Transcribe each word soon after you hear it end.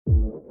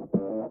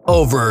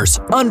Overs,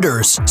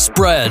 unders,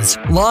 spreads,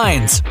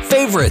 lines,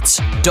 favorites,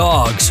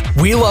 dogs.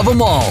 We love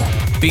them all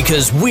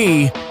because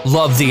we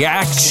love the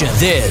action.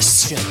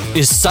 This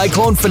is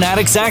Cyclone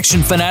Fanatics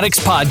Action Fanatics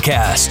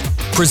Podcast,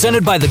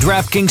 presented by the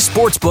DraftKings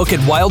Sportsbook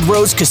at Wild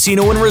Rose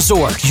Casino and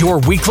Resort. Your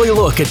weekly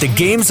look at the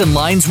games and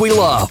lines we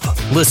love.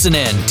 Listen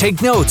in,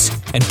 take notes,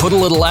 and put a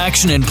little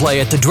action in play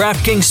at the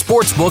DraftKings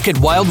Sportsbook at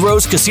Wild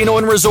Rose Casino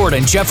and Resort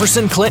in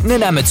Jefferson, Clinton,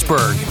 and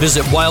Emmitsburg.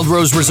 Visit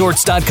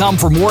wildroseresorts.com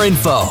for more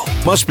info.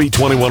 Must be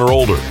 21 or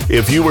older.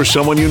 If you or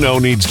someone you know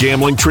needs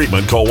gambling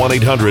treatment, call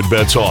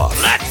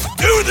 1-800-BETS-OFF. Let's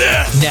do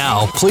this!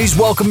 Now, please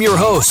welcome your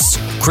hosts,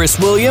 Chris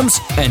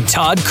Williams and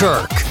Todd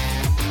Kirk.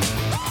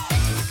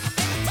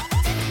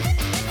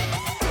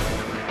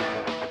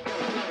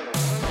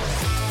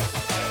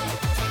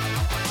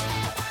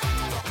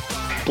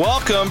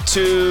 Welcome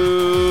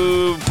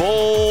to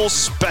Bowl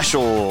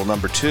Special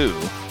number 2.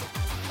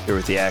 Here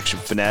with the Action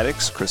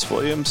Fanatics, Chris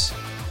Williams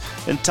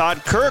and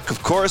Todd Kirk.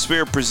 Of course, we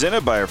are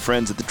presented by our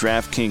friends at the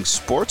DraftKings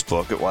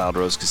Sportsbook at Wild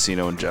Rose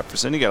Casino in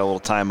Jefferson. You got a little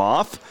time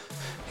off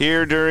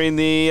here during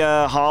the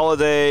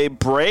holiday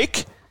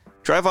break.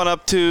 Drive on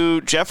up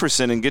to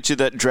Jefferson and get you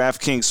that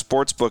DraftKings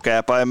Sportsbook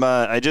app.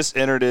 I just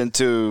entered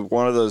into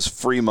one of those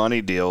free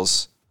money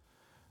deals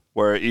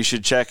where you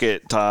should check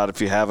it, Todd, if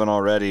you haven't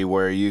already,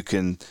 where you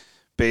can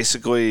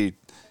basically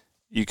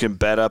you can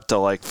bet up to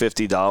like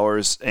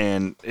 $50,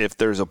 and if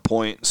there's a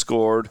point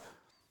scored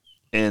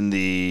in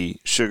the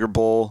Sugar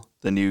Bowl,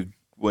 then you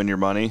win your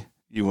money.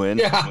 You win.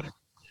 Yeah.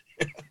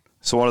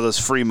 So one of those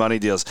free money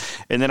deals.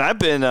 And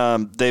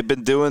then they've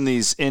been doing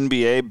these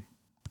NBA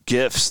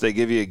gifts. They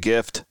give you a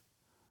gift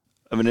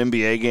of an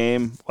NBA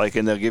game,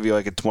 and they'll give you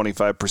like a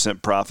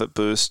 25% profit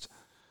boost.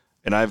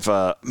 And I've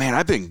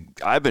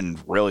been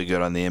really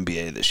good on the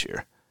NBA this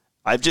year.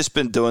 I've just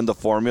been doing the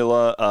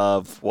formula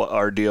of what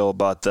our deal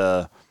about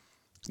the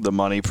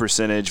money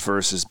percentage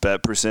versus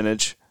bet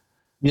percentage.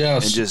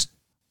 Yes. And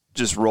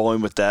just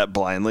rolling with that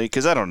blindly,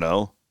 because I don't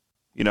know.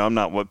 I'm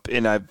not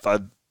and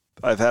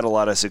I've had a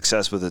lot of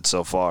success with it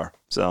so far.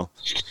 So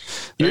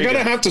you're going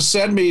to have to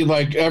send me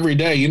every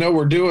day.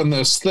 We're doing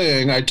this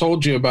thing I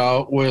told you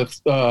about with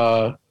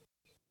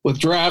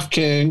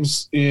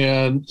DraftKings,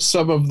 and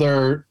some of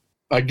their,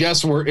 I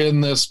guess we're in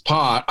this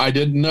pot. I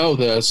didn't know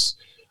this.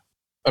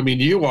 I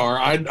mean, you are.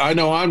 I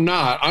know I'm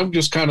not. I'm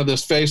just kind of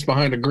this face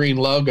behind a green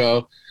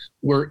logo.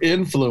 We're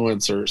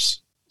influencers.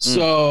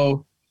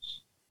 So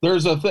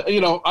there's I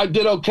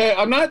did okay.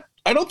 I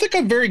don't think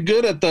I'm very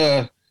good at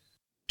the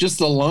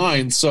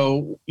line.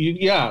 So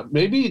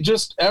maybe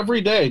just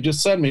every day,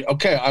 just send me,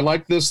 okay, I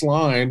like this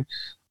line.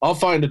 I'll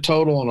find a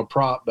total and a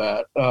prop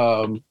bet.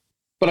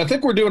 But I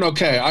think we're doing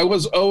okay. I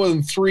was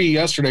 0-3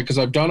 yesterday because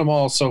I've done them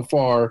all so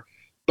far,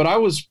 but I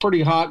was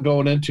pretty hot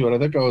going into it. I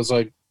think I was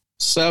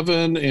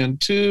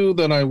 7-2,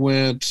 then I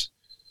went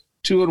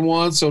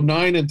 2-1, so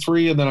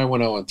 9-3, and then I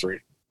went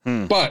 0-3.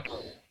 But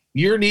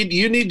you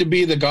need to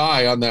be the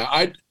guy on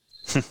that.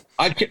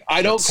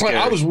 I don't claim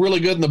I was really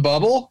good in the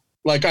bubble.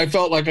 I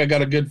felt like I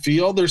got a good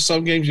feel. There's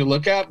some games you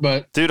look at,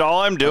 but dude,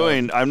 all I'm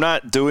doing, I'm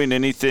not doing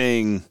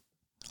anything.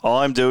 All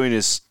I'm doing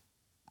is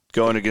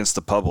going against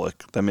the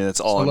public. I mean, that's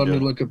all I'm doing. Let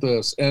me look at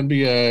this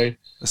NBA.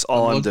 That's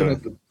all I'm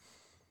doing.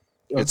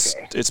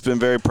 It's been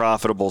very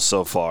profitable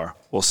so far.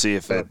 We'll see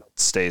if it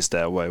stays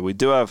that way. We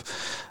do have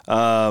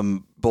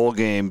bowl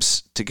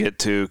games to get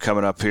to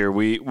coming up here.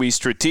 We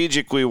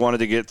strategically wanted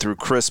to get through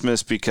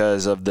Christmas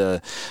because of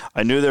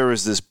I knew there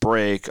was this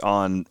break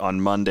on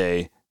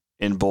Monday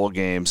in bowl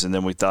games, and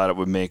then we thought it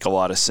would make a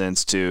lot of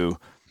sense to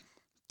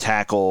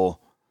tackle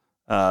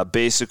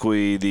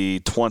basically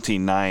the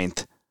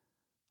 29th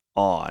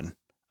on,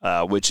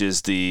 which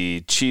is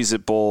the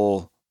Cheez-It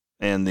Bowl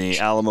and the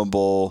Alamo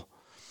Bowl.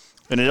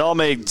 And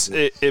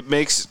it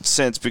makes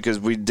sense because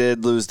we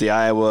did lose the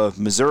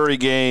Iowa-Missouri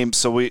game.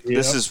 So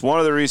this is one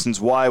of the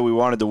reasons why we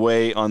wanted to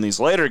wait on these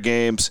later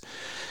games,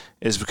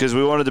 is because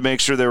we wanted to make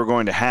sure they were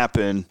going to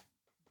happen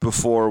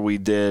before we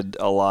did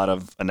a lot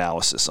of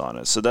analysis on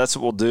it. So that's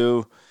what we'll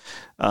do.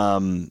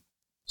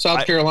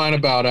 South Carolina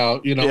bowed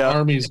out.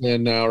 Army's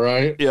in now,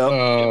 right?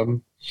 Yeah.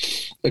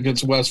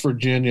 Against West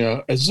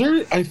Virginia.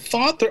 I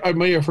thought I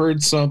may have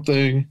heard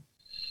something.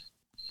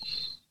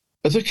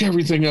 I think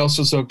everything else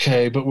was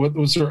okay, but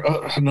was there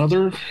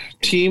another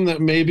team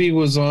that maybe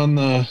was on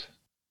the,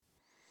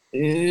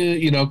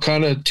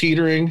 kind of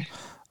teetering?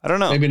 I don't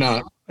know. Maybe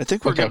not. I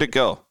think we're good to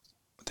go.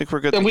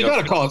 And we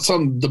got to call it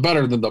something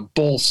better than the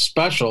bowl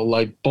special,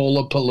 like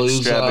Bowlapalooza.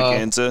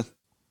 Extravaganza.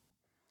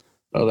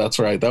 Oh, that's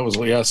right. That was,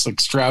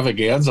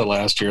 extravaganza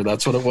last year.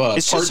 That's what it was.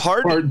 It's just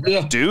hard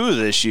to do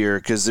this year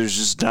because there's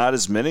just not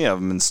as many of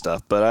them and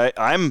stuff. But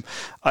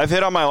I've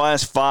hit on my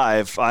last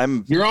 5.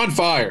 You're on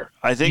fire.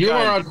 I think you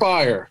are on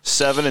fire.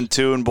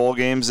 7-2 in bowl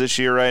games this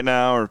year right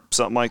now, or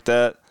something like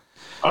that.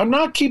 I'm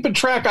not keeping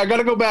track. I got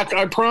to go back.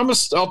 I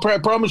promise. I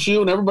promise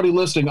you and everybody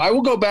listening, I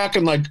will go back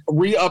and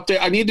re-update.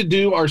 I need to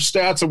do our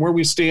stats and where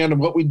we stand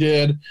and what we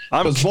did.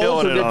 I'm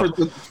killing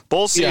it.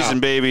 Bowl season,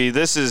 baby.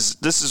 This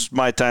is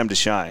my time to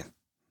shine.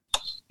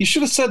 You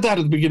should have said that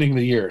at the beginning of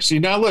the year. See,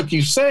 now look,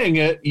 you saying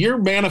it, you're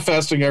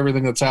manifesting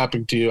everything that's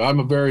happening to you. I'm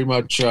a very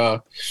much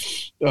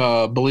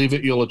believe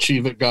it, you'll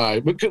achieve it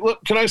guy. But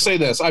can I say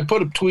this? I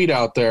put a tweet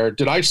out there.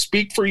 Did I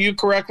speak for you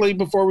correctly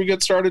before we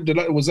get started?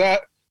 Was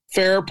that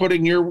fair,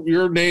 putting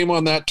your name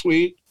on that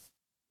tweet?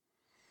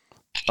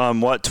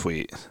 What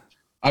tweet?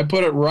 I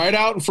put it right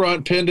out in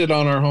front, pinned it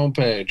on our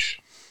homepage.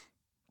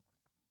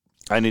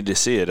 I need to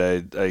see it.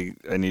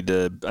 I need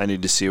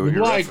to see what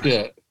you're liked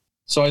referencing. It.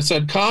 So I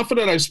said,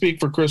 confident I speak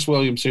for Chris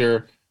Williams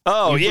here.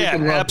 Oh, yeah,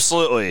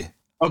 absolutely.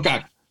 Okay.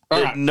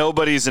 All right.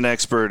 Nobody's an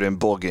expert in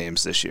bowl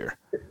games this year.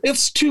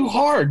 It's too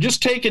hard.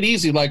 Just take it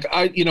easy. Like,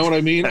 you know what I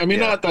mean? I mean,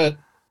 yeah. Not that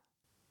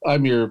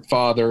I'm your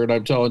father and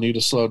I'm telling you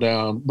to slow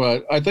down,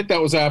 but I think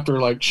that was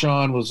after, like,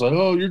 Sean was like,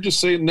 oh, you're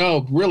just saying,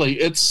 no, really,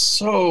 it's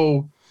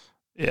so,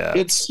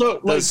 it's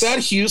so, like that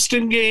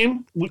Houston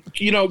game,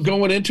 you know,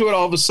 going into it,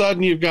 all of a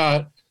sudden you've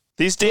got,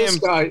 These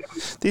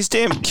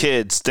damn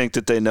kids think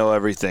that they know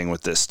everything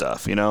with this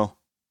stuff, you know?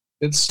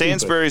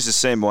 Stansbury's the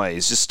same way.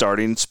 He's just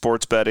starting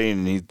sports betting,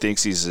 and he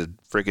thinks he's a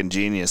freaking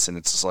genius, and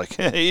it's just like,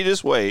 hey, you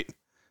just wait.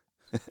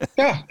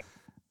 Yeah.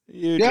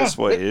 Just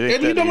wait.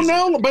 And you don't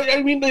know. But,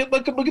 I mean,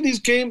 look at these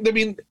games. I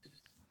mean,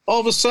 all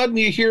of a sudden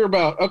you hear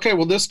about, okay,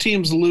 well, this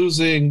team's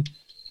losing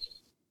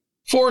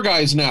 4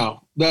 guys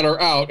now that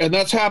are out, and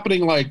that's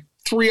happening like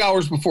 3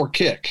 hours before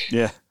kick.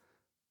 Yeah.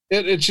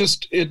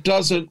 It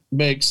doesn't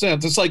make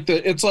sense. It's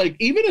like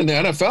even in the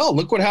NFL,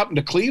 look what happened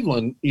to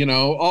Cleveland. You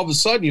know, all of a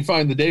sudden you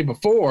find the day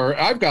before,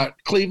 I've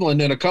got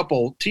Cleveland in a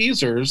couple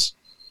teasers.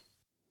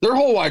 Their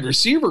whole wide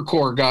receiver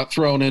core got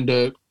thrown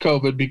into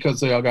COVID because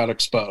they all got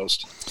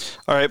exposed.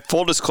 All right.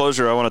 Full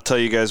disclosure. I want to tell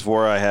you guys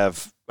where I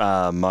have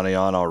money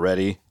on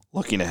already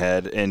looking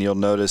ahead. And you'll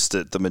notice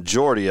that the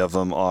majority of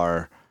them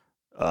are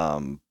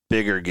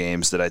bigger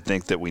games that I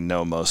think that we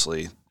know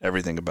mostly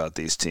everything about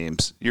these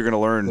teams. You're going to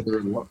learn.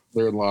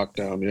 They're in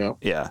lockdown.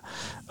 Yeah.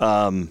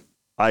 Yeah.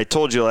 I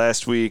told you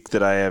last week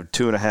that I have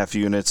 2.5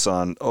 units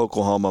on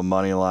Oklahoma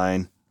money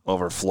line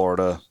over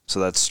Florida. So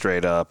that's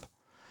straight up.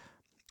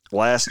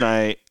 Last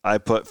night I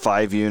put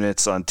 5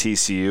 units on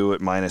TCU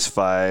at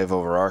 -5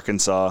 over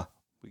Arkansas.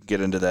 We can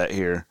get into that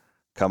here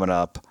coming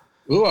up.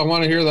 Ooh, I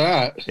want to hear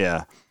that.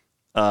 Yeah.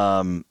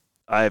 I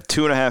have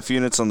 2.5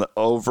 units on the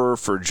over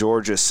for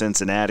Georgia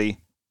Cincinnati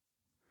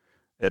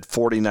at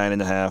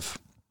 49.5.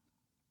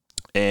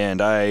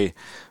 And I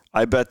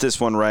bet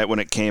this one right when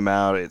it came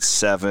out at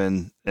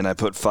 7, and I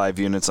put 5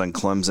 units on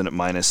Clemson at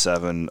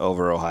 -7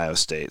 over Ohio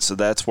State. So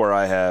that's where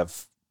I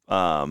have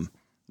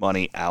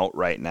money out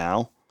right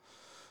now.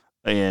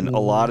 And a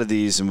lot of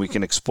these, and we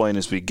can explain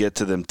as we get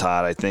to them,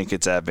 Todd, I think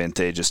it's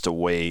advantageous to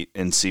wait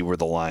and see where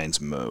the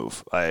lines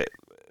move.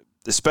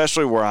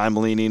 Especially where I'm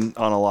leaning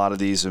on a lot of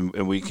these,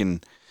 and we can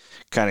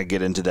kind of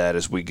get into that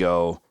as we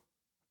go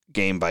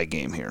game by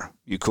game here.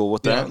 You cool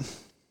with that?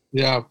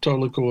 Yeah,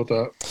 totally cool with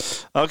that.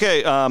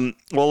 Okay,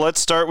 well,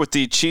 let's start with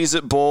the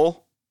Cheez-It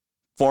Bowl,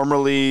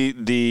 formerly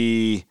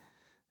the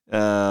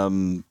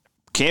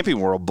Camping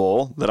World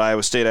Bowl that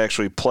Iowa State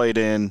actually played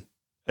in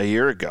a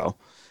year ago,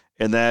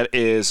 and that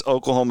is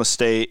Oklahoma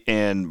State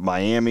and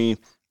Miami,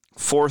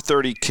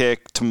 4:30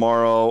 kick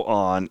tomorrow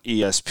on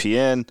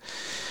ESPN.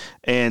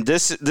 And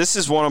this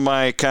is one of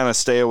my kind of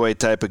stay away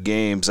type of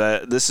games.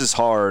 This is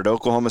hard.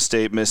 Oklahoma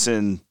State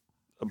missing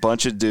a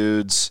bunch of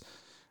dudes.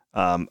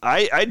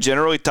 I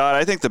generally thought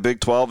I think the Big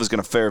 12 is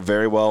going to fare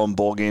very well in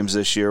bowl games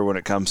this year when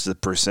it comes to the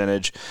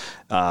percentage.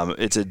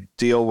 It's a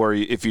deal where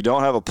if you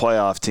don't have a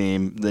playoff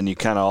team, then you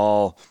kind of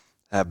all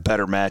have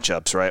better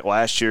matchups, right?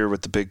 Last year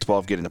with the Big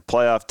 12 getting a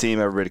playoff team,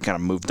 everybody kind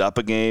of moved up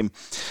a game.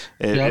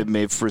 It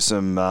made for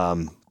some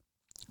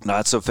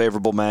not so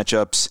favorable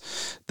matchups.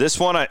 This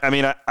one,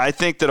 I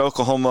think that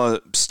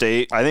Oklahoma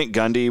State, I think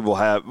Gundy will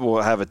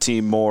have a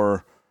team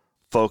more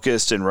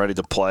focused and ready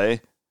to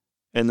play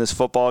in this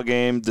football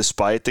game,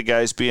 despite the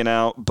guys being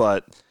out.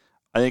 But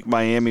I think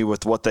Miami,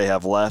 with what they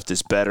have left,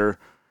 is better.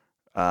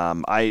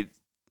 I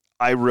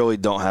really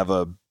don't have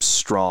a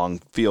strong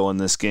feel in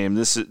this game.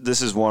 This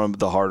is one of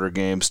the harder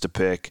games to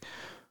pick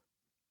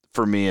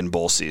for me in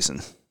bowl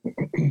season.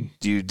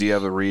 Do you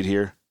have a read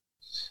here?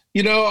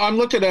 You know, I'm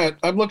looking at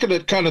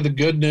kind of the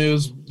good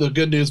news,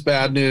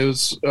 bad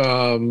news.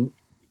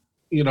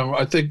 You know,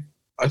 I think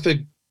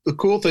the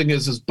cool thing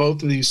is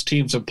both of these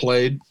teams have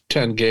played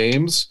 10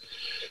 games.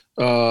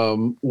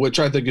 Which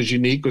I think is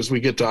unique as we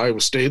get to Iowa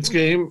State's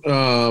game.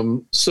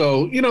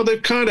 So, you know,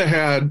 they've kind of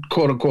had,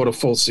 quote unquote, a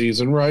full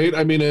season, right?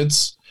 I mean,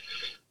 it's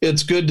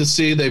good to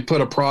see they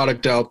put a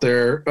product out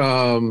there.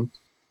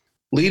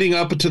 Leading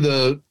up to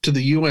the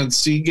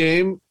UNC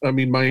game, I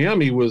mean,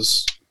 Miami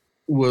was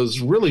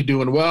really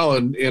doing well,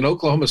 and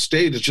Oklahoma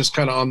State is just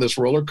kind of on this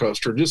roller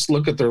coaster. Just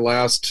look at their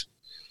last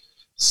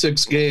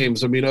 6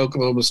 games. I mean,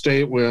 Oklahoma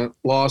State went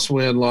loss,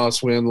 win,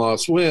 loss, win,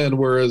 loss, win,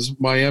 whereas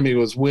Miami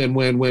was win,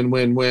 win, win,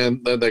 win,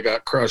 win. Then they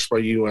got crushed by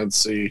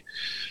UNC.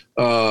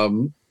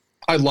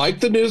 I like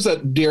the news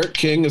that Derek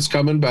King is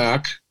coming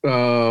back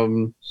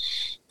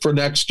for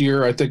next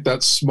year. I think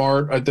that's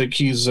smart. I think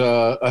he's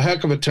a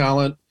heck of a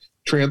talent,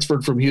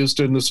 transferred from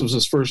Houston. This was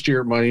his first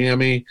year at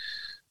Miami.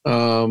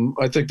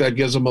 I think that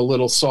gives them a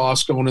little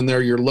sauce going in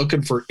there. You're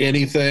looking for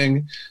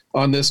anything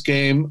on this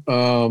game.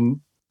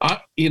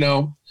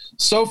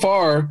 So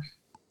far,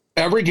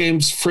 every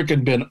game's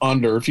freaking been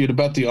under. If you'd have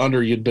bet the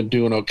under, you'd been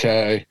doing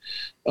okay.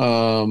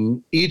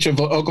 Each of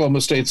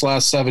Oklahoma State's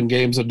last 7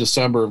 games of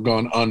December have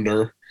gone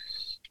under.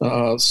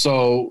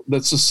 So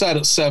that's a set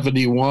at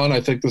 71.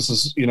 I think this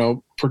is,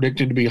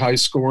 predicted to be high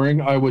scoring.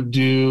 I would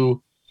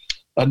do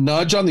a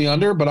nudge on the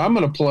under, but I'm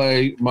going to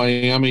play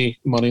Miami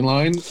money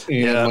line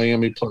and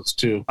Miami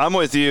 +2. I'm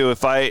with you.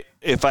 If I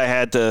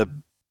had to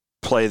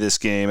play this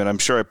game, and I'm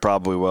sure I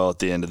probably will at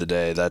the end of the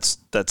day, that's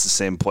the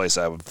same place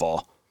I would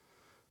fall.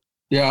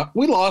 Yeah,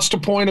 we lost a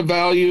point of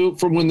value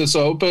from when this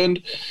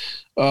opened.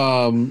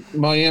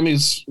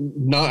 Miami's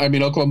not. I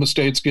mean, Oklahoma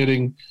State's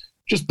getting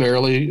just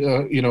barely,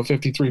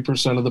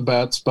 53% of the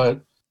bets,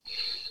 but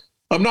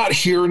I'm not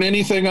hearing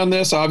anything on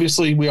this.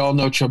 Obviously, we all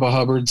know Chuba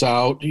Hubbard's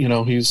out.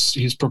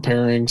 He's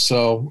preparing.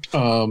 So,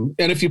 and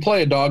if you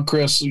play a dog,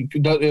 Chris,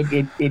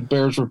 it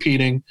bears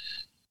repeating.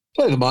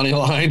 Play the money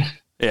line.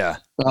 Yeah.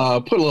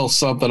 Put a little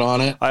something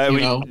on it.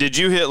 Did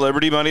you hit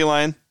Liberty money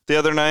line the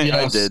other night?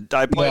 Yes. I did.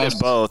 I played it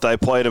both. I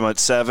played them at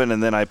 7,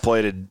 and then I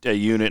played a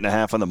unit and a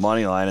half on the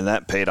money line, and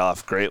that paid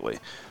off greatly.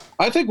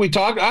 I think we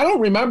talked. I don't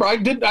remember. I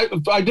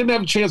didn't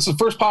have a chance. The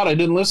first pod I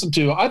didn't listen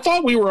to. I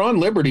thought we were on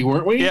Liberty,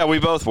 weren't we? Yeah, we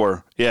both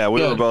were. Yeah,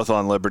 we were both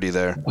on Liberty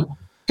there.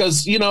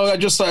 Because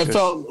I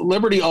felt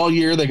Liberty all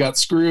year. They got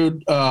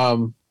screwed.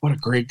 What a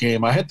great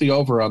game! I hit the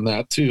over on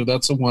that too.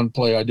 That's the one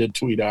play I did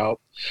tweet out.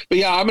 But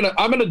yeah, I'm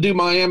gonna do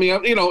Miami.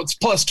 It's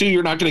 +2.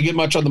 You're not gonna get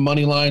much on the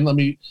money line. Let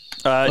me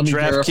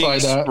verify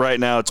that. Right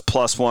now it's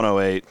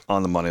 +108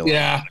 on the money line.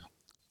 Yeah,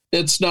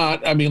 it's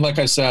not. I mean, like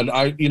I said,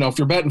 if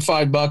you're betting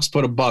 $5,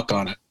 put $1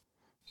 on it.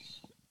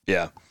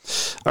 Yeah.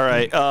 All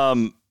right.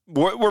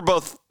 We're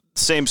both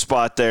same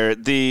spot there.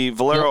 The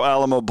Valero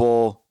Alamo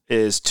Bowl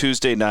is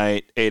Tuesday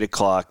night,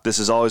 8:00. This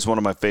is always one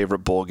of my favorite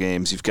bowl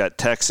games. You've got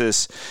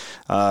Texas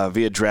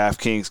via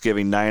DraftKings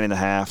giving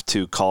 9.5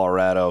 to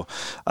Colorado.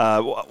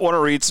 Want to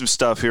read some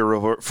stuff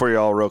here for you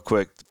all real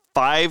quick.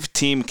 5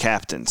 team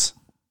captains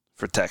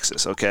for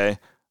Texas, okay?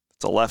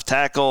 It's a left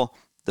tackle,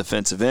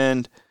 defensive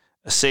end,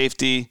 a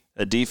safety,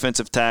 a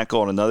defensive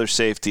tackle, and another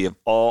safety have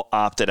all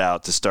opted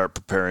out to start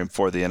preparing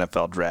for the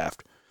NFL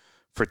draft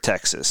for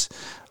Texas.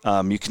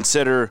 You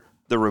consider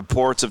the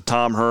reports of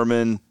Tom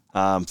Herman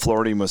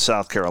flirting with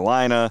South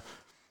Carolina.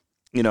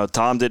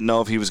 Tom didn't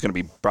know if he was going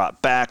to be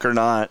brought back or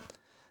not.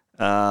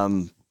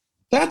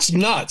 That's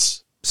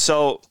nuts.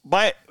 So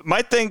my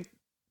thing,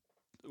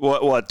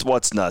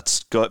 what's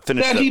nuts? Go ahead,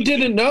 finish. That he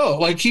didn't know,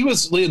 like he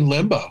was in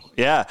limbo.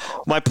 Yeah,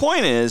 my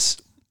point is,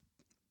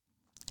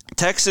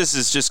 Texas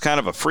is just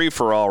kind of a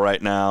free-for-all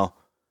right now.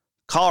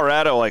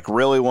 Colorado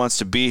really wants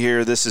to be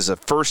here. This is a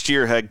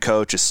first-year head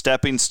coach, a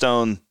stepping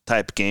stone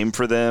type game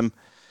for them.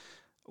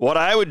 What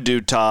I would do,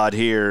 Todd,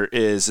 here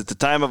is at the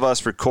time of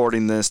us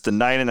recording this, the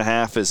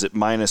 9.5 is at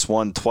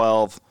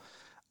 -112.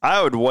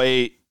 I would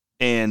wait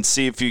and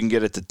see if you can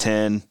get it to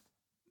 10.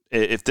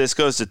 If this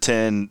goes to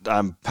 10,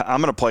 I'm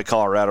going to play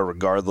Colorado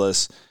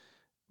regardless.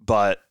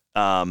 But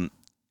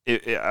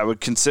I would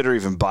consider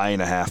even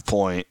buying a half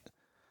point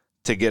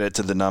to get it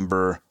to the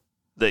number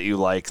that you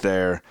like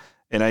there.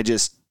 And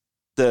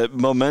the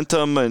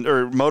momentum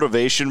or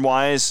motivation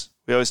wise,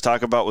 we always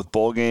talk about with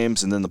bowl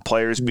games and then the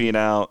players being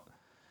out.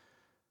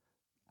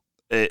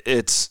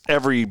 It's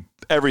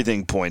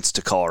everything points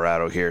to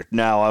Colorado here.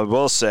 Now, I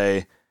will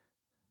say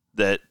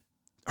that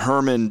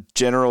Herman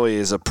generally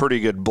is a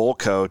pretty good bowl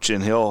coach,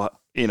 and he'll,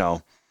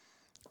 and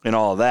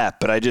all of that.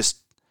 But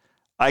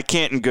I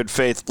can't in good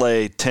faith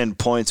lay 10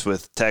 points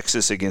with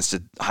Texas against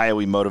a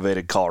highly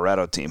motivated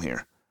Colorado team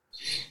here.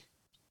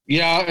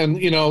 Yeah, and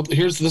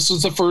this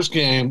is the first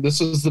game.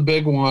 This is the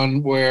big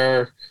one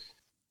where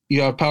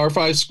you have Power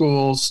 5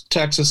 schools.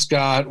 Texas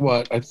got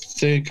what? I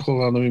think,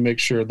 hold on, let me make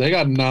sure. They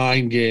got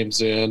 9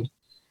 games in.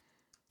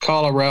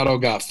 Colorado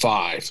got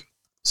 5.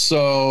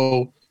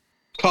 So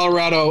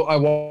Colorado, I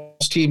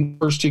watched team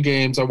first 2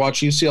 games. I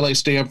watched UCLA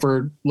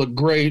Stanford look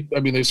great. I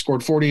mean, they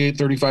scored 48,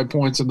 35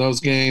 points in those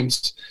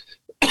games.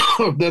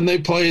 Then they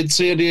played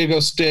San Diego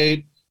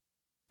State,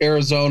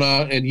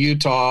 Arizona, and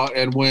Utah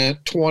and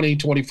went 20,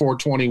 24,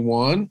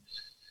 21.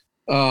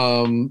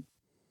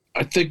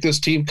 I think this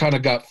team kind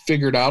of got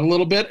figured out a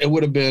little bit. It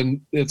would have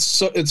been it's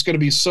going to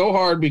be so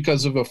hard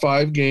because of a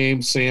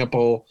 5-game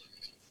sample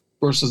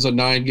versus a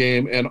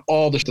 9-game and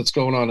all the shit that's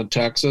going on in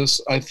Texas.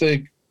 I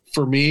think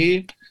for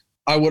me,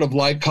 I would have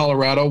liked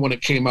Colorado when it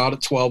came out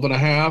at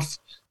 12.5.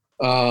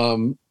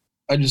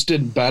 I just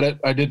didn't bet it.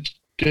 I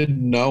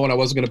didn't know, and I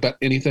wasn't going to bet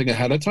anything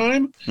ahead of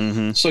time.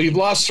 Mm-hmm. So you've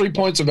lost 3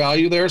 points of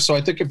value there. So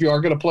I think if you are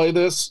going to play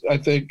this, I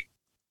think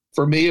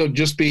for me, it would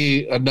just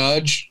be a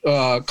nudge,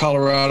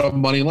 Colorado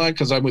money line,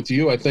 because I'm with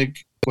you. I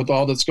think with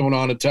all that's going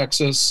on in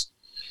Texas.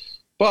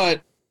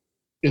 But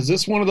is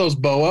this one of those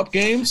bow-up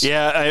games?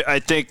 Yeah, I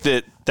think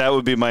that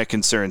would be my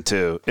concern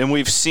too. And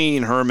we've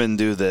seen Herman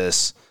do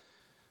this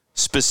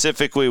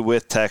specifically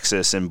with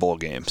Texas in bowl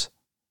games.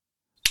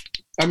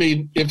 I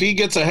mean, if he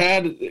gets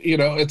ahead,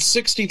 it's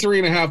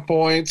 63.5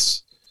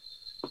 points.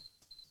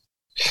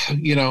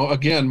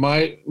 again,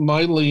 my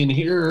lean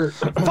here.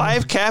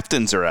 5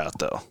 captains are out,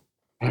 though.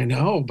 I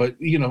know, but,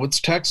 it's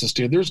Texas,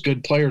 dude. There's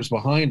good players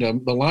behind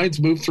them. The line's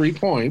moved 3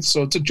 points,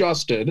 so it's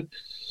adjusted,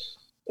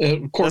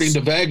 according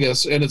to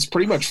Vegas, and it's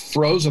pretty much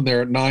frozen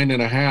there at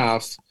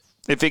 9.5.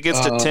 If it gets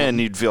to 10,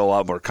 you'd feel a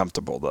lot more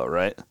comfortable, though,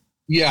 right?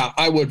 Yeah,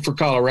 I would for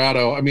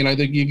Colorado. I mean, I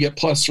think you get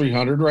plus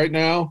 300 right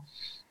now.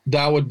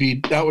 That would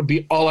be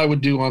all I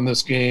would do on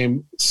this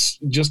game.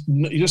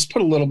 Just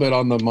put a little bit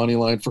on the money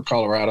line for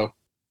Colorado.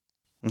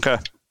 Okay.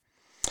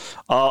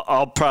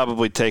 I'll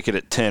probably take it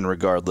at 10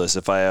 regardless.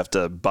 If I have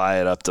to buy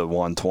it up to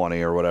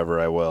 120 or whatever,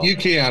 I will. You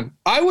can.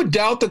 I would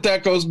doubt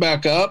that goes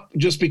back up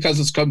just because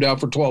it's come down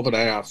for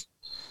 12.5.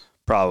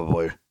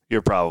 Probably.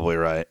 You're probably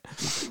right.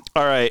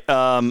 All right.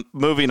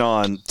 Moving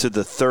on to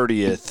the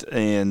 30th,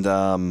 and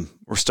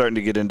we're starting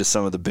to get into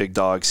some of the big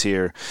dogs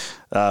here.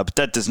 But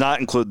that does not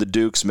include the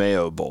Duke's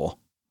Mayo Bowl.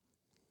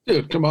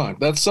 Dude, come on.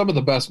 That's some of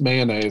the best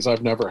mayonnaise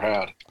I've never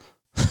had.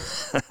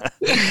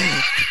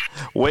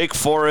 Wake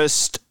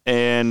Forest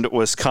and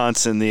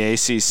Wisconsin, the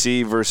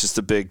ACC versus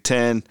the Big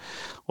Ten.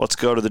 Let's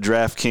go to the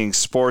DraftKings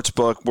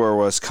Sportsbook, where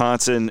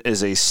Wisconsin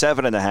is a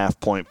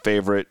 7.5-point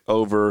favorite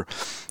over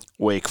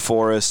Wake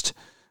Forest.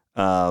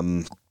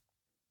 The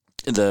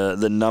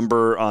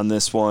number on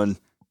this one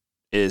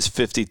is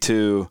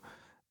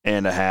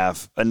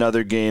 52.5.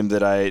 Another game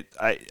that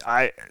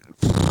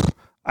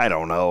I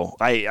don't know.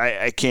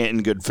 I can't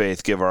in good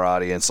faith give our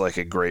audience like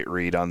a great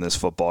read on this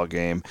football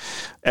game.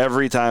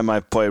 Every time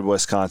I've played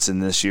Wisconsin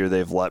this year,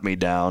 they've let me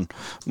down.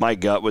 My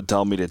gut would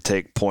tell me to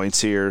take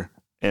points here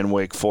in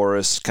Wake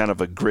Forest, kind of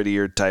a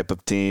grittier type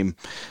of team.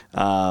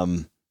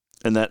 And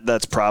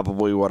that's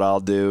probably what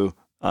I'll do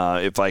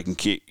if I can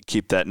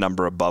keep that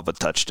number above a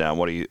touchdown.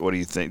 What do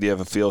you think? Do you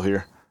have a feel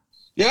here?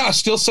 Yeah,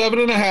 still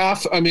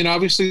 7.5. I mean,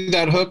 obviously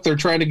that hook, they're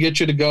trying to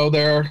get you to go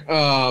there.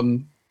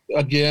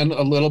 Again,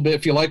 a little bit.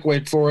 If you like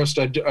Wake Forest,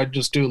 I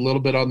just do a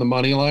little bit on the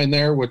money line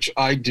there, which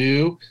I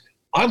do.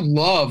 I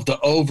love the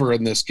over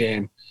in this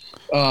game.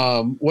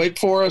 Wake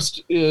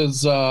Forest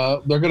is they're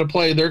going to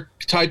play their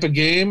type of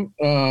game.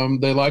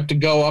 They like to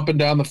go up and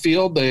down the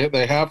field.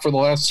 They have for the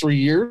last 3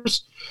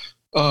 years.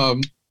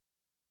 Both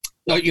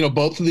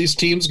of these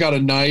teams got a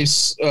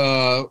nice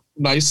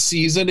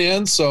season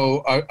in,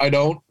 so I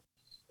don't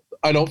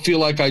feel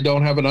like I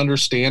don't have an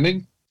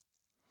understanding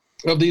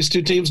of these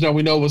two teams. Now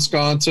we know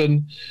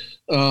Wisconsin,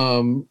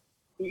 listen,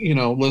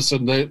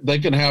 they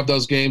can have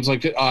those games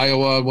like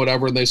Iowa and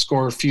whatever, and they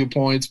score a few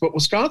points, but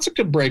Wisconsin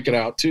could break it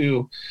out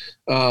too.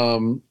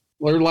 Their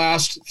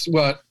last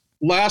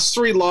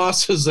 3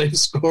 losses, they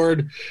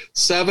scored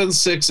 7,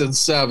 6, and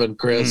 7,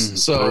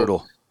 Chris. So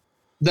brutal.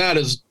 That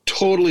is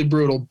totally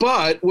brutal.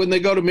 But when they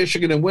go to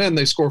Michigan and win,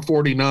 they score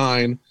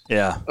 49.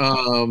 Yeah.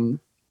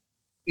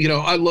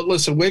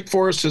 Listen, Wake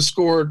Forest has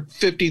scored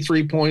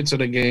 53 points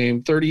in a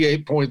game,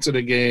 38 points in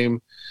a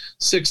game,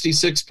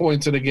 66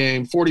 points in a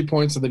game, 40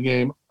 points in the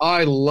game.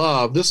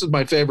 This is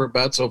my favorite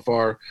bet so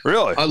far.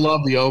 Really? I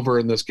love the over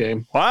in this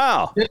game.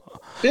 Wow.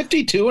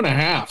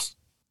 52.5.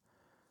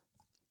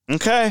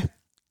 Okay.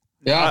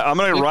 Yeah. I'm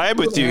going to ride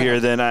with you here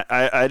then.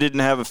 I didn't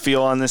have a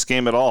feel on this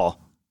game at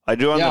all. I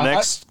do on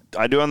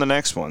the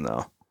next one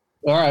though.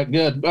 All right,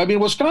 good. I mean,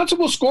 Wisconsin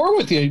will score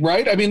with you,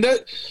 right? I mean,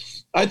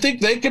 I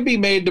think they can be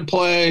made to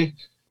play.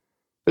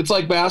 It's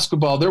like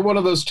basketball. They're one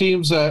of those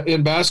teams that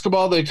in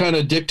basketball, they kind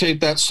of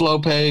dictate that slow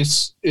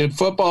pace. In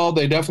football,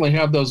 they definitely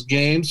have those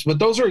games, but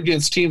those are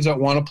against teams that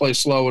want to play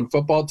slow in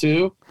football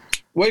too.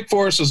 Wake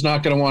Forest is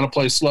not going to want to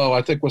play slow.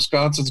 I think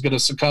Wisconsin's going to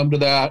succumb to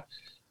that.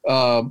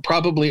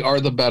 Probably are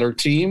the better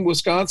team.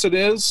 Wisconsin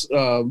is.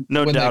 No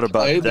doubt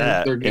about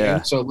that. Their game.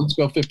 Yeah. So let's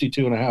go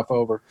 52.5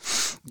 over.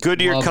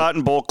 Goodyear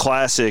Cotton Bowl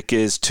Classic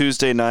is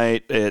Tuesday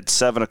night at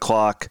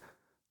 7:00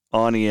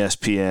 on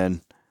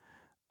ESPN.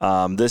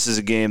 This is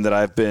a game that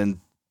I've been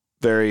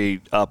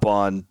very up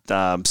on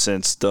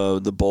since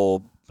the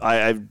bowl.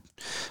 I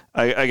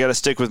got to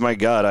stick with my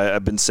gut.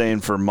 I've been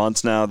saying for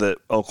months now that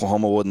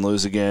Oklahoma wouldn't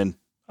lose again.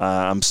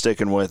 I'm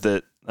sticking with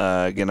it.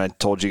 Again, I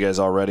told you guys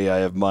already I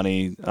have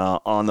money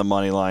on the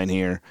money line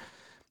here.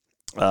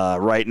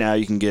 Right now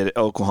you can get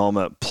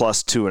Oklahoma at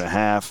plus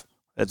 2.5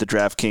 at the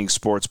DraftKings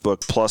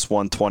Sportsbook, plus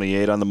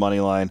 128 on the money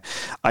line.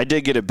 I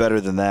did get it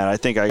better than that. I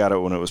think I got it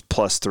when it was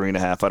plus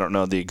 3.5. I don't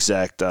know the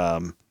exact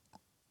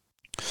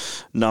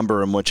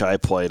number in which I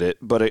played it,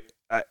 but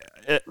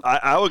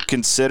I would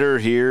consider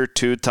here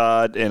too,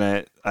 Todd,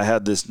 and I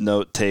had this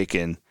note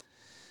taken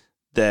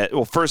that,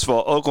 well, first of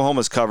all,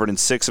 Oklahoma's covered in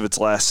 6 of its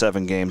last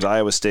 7 games.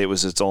 Iowa State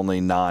was its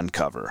only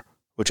non-cover,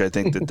 which I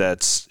think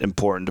that's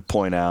important to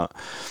point out.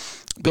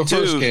 The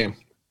first game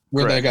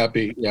where they got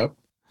beat, yep.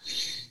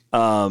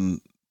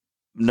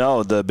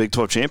 No, the Big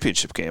 12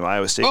 championship game,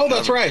 Iowa State. Oh,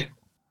 that's right.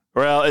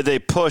 Well, they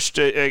pushed.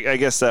 I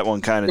guess that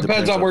one kind of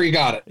depends on where you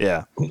got it.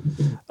 Yeah.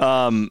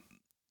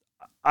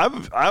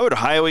 I would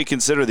highly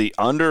consider the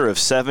under of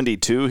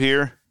 72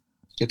 here.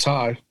 It's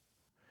high.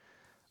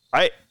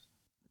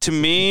 To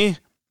me,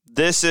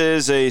 this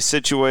is a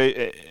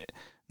situation.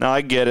 Now,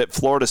 I get it.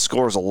 Florida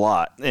scores a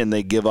lot, and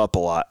they give up a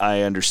lot.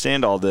 I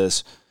understand all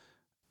this.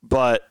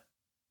 But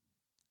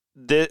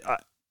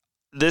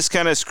this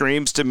kind of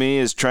screams to me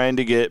as trying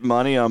to get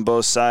money on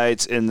both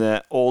sides in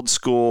the old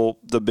school,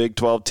 the Big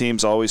 12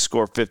 teams always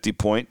score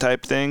 50-point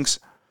type things.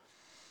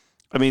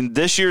 I mean,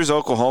 this year's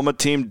Oklahoma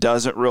team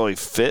doesn't really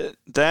fit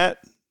that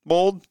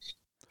mold.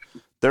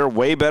 They're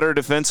way better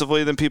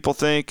defensively than people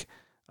think.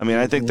 I mean,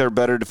 I think they're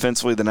better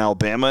defensively than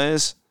Alabama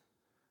is.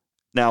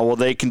 Now, will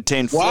they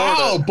contain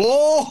Florida?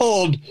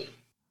 Wow,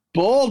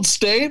 bold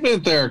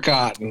statement there,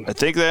 Cotton. I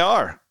think they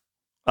are.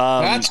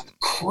 That's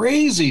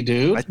crazy,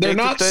 dude. They're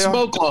not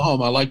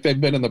Smokelahoma like they've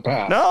been in the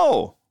past.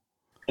 No.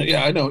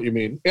 Yeah, I know what you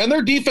mean. And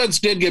their defense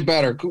did get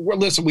better.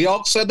 Listen, we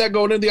all said that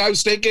going into the Iowa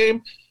State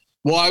game.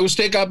 Well, Iowa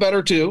State got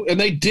better too, and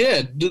they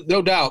did,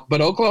 no doubt.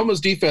 But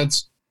Oklahoma's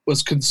defense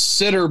was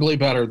considerably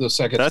better the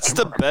second time. That's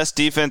the best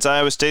defense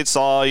Iowa State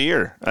saw all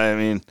year. I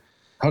mean,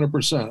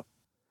 100%.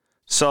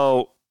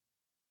 So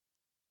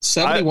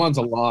 71's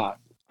a lot.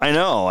 I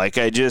know. Like,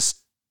 I'm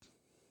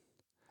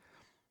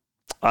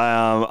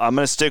going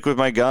to stick with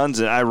my guns,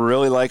 and I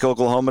really like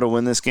Oklahoma to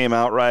win this game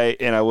outright,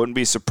 and I wouldn't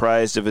be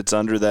surprised if it's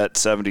under that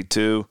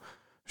 72,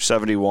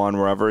 71,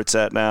 wherever it's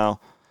at now.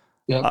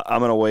 Yep. I'm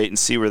going to wait and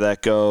see where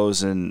that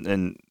goes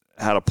and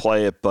how to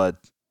play it. But,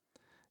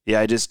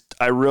 yeah,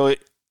 I really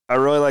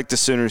like the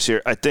Sooners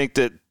here. I think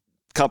that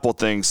a couple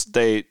things.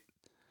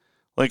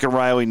 Lincoln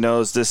Riley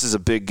knows this is a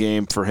big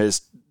game for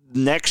his –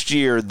 next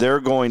year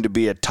they're going to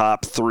be a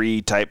top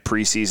 3 type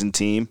preseason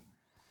team.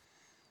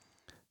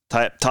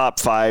 Top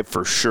 5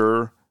 for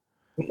sure.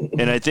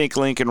 And I think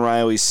Lincoln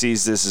Riley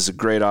sees this as a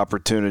great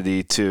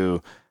opportunity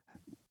to,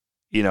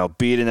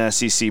 beat an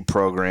SEC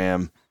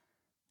program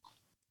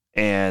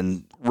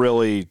and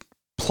really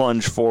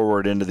plunge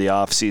forward into the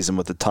offseason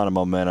with a ton of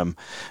momentum.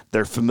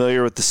 They're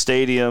familiar with the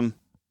stadium.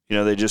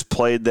 They just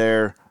played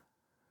there.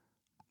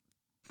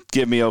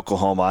 Give me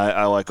Oklahoma.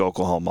 I like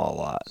Oklahoma a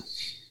lot.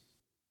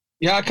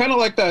 Yeah, I kind of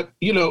like that,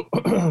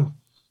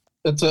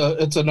 It's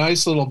a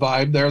nice little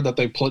vibe there that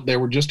they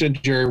were just in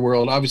Jerry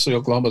World. Obviously,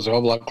 Oklahoma's a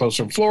whole lot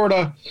closer from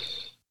Florida.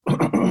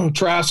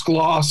 Trask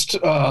lost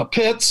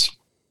Pitts,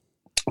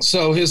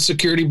 so his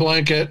security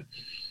blanket.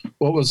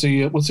 What was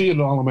he? Was he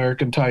an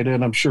All-American tight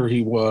end? I'm sure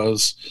he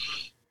was.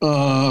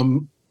 Yeah,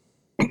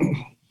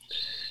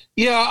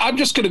 I'm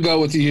just going to go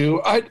with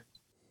you.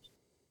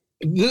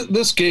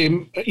 This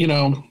game,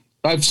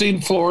 I've seen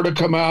Florida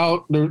come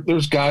out.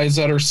 There's guys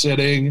that are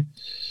sitting.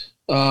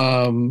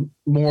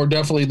 More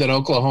definitely than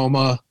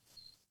Oklahoma.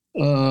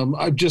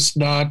 I'm just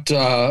not.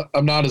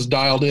 I'm not as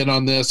dialed in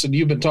on this. And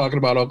you've been talking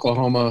about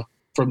Oklahoma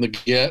from the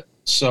get,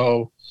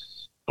 so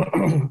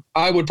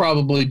I would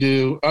probably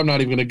do. I'm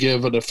not even going to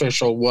give an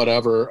official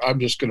whatever. I'm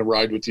just going to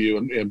ride with you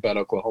and bet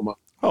Oklahoma.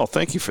 Oh,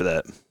 thank you for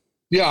that.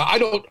 Yeah, I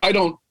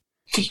don't.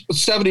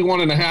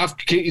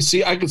 71.5. Can't you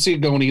see? I can see it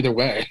going either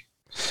way.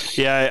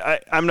 Yeah,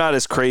 I'm not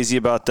as crazy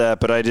about that,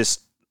 but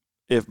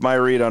if my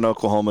read on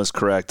Oklahoma is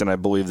correct, and I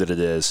believe that it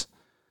is.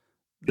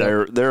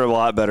 They're a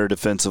lot better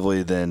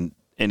defensively than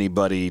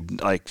anybody.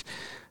 Like,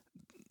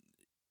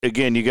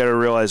 again, you got to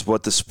realize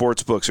what the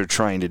sports books are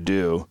trying to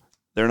do.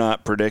 They're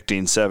not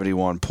predicting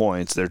 71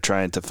 points. They're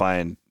trying to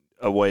find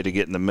a way to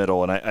get in the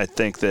middle. And I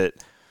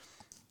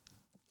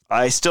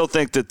still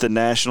think that the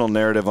national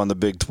narrative on the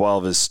Big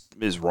 12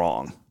 is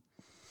wrong.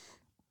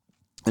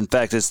 In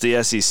fact, it's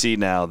the SEC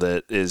now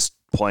that is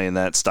playing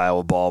that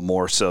style of ball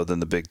more so than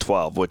the Big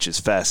 12, which is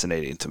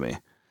fascinating to me.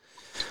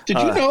 Did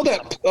you know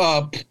that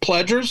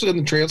Pledger's in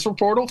the transfer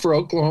portal for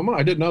Oklahoma?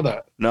 I didn't know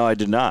that. No, I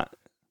did not.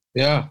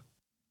 Yeah.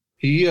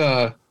 He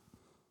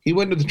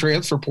went to the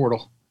transfer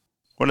portal.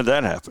 When did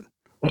that happen?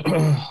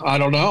 I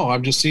don't know.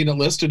 I'm just seeing it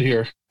listed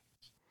here.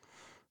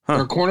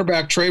 Our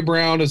cornerback Trey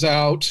Brown is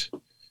out,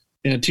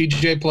 and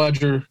TJ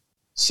Pledger,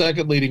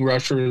 second leading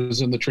rusher,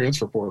 is in the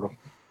transfer portal.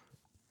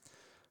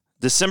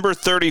 December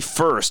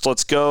 31st.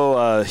 Let's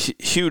go.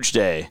 Huge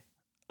day.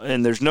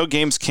 And there's no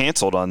games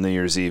canceled on New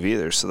Year's Eve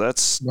either, so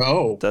that's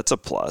a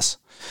plus.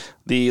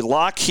 The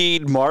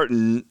Lockheed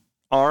Martin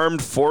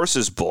Armed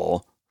Forces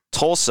Bowl,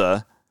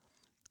 Tulsa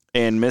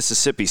and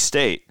Mississippi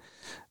State.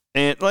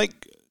 And,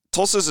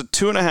 Tulsa's a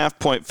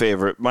 2.5-point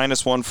favorite,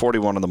 minus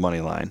 141 on the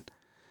money line.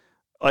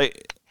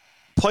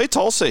 Play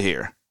Tulsa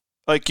here.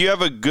 You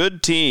have a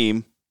good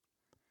team.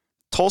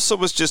 Tulsa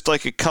was just a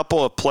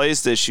couple of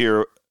plays this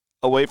year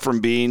away from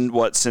being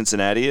what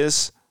Cincinnati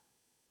is.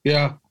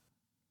 Yeah.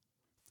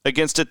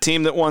 Against a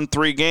team that won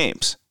 3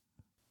 games.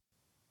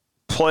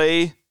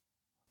 Play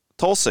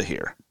Tulsa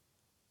here.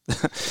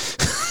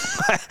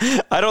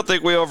 I don't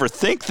think we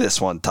overthink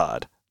this one,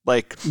 Todd.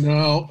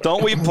 No.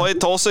 Don't we play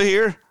Tulsa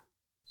here?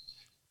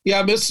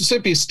 Yeah,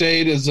 Mississippi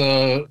State is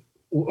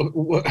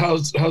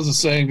how's the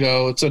saying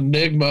go? It's an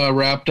enigma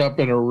wrapped up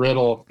in a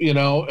riddle.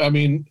 I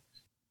mean,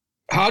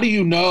 how do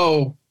you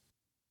know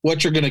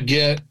what you're going to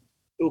get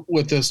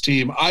with this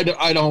team? I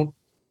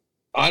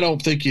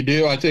don't think you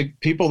do. I think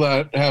people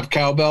that have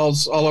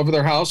cowbells all over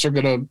their house are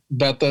going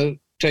to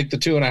take the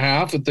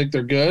 2.5 and think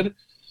they're good.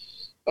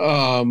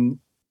 I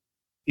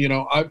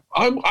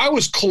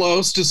was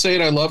close to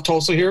saying I love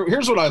Tulsa here.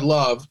 Here's what I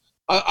love.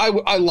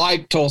 I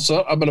like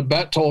Tulsa. I'm going to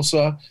bet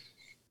Tulsa.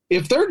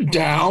 if they're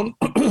down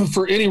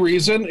for any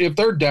reason, if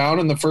they're down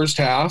in the first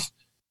half,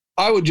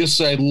 I would just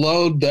say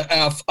load the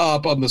F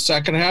up on the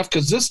second half,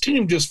 because this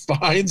team just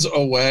finds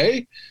a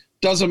way.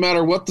 Doesn't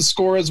matter what the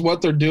score is,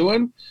 what they're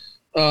doing.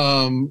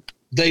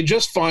 They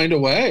just find a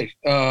way.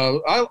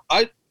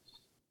 I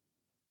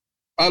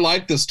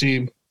like this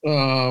team.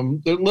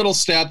 The little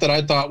stat that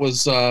I thought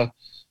was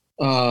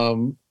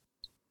kind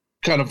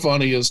of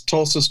funny is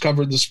Tulsa's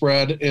covered the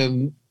spread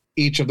in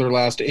each of their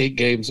last 8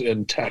 games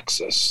in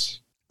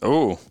Texas.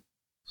 Oh.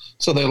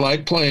 So they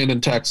like playing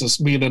in Texas,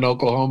 being in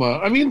Oklahoma.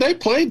 I mean, they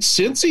played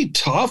Cincy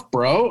tough,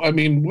 bro. I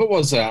mean, what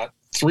was that?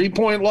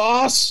 3-point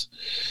loss?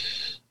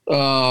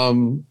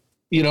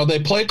 They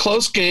play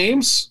close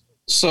games,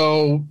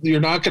 so you're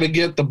not going to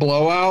get the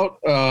blowout.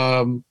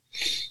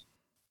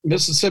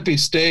 Mississippi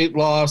State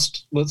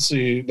lost. Let's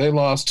see. They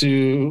lost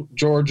to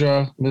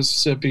Georgia,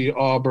 Mississippi,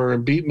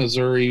 Auburn, beat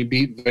Missouri,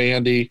 beat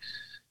Vandy.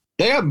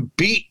 They haven't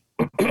beat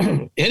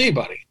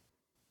anybody.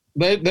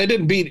 They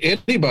didn't beat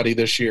anybody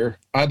this year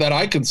that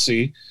I can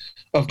see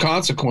of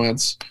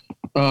consequence.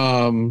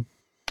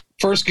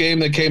 First game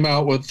they came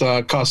out with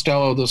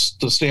Costello, the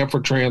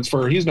Stanford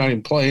transfer. He's not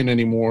even playing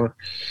anymore.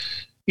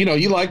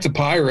 You like to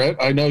pirate.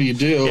 I know you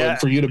do. Yeah. And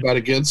for you to bet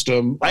against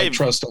him, I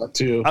trust that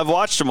too. I've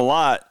watched him a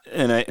lot,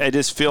 and I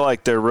just feel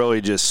like they're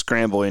really just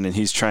scrambling, and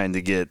he's trying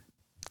to get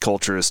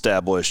culture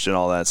established and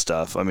all that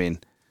stuff. I mean,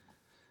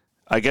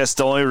 I guess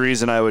the only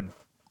reason I would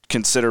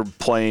consider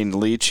playing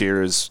Leach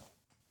here is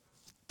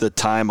the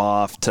time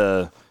off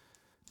to,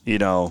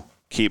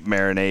 keep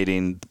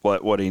marinating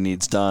what he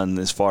needs done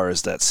as far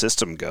as that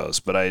system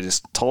goes. But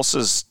I've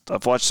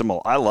watched them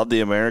all. I love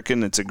the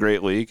American. It's a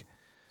great league.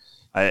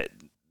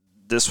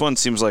 This one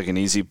seems like an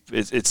easy –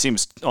 it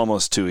seems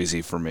almost too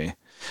easy for me.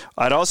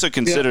 I'd also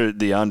consider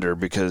the under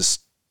because,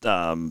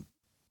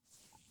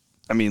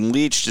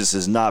 Leach just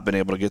has not been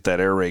able to get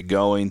that air raid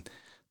going.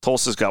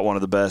 Tulsa's got one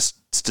of the best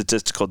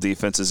statistical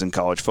defenses in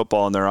college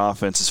football, and their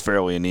offense is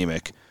fairly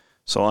anemic.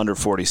 So under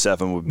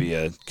 47 would be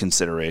a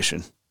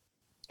consideration.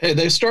 Hey,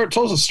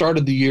 Tulsa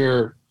started the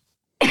year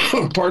 –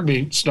 pardon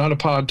me, it's not a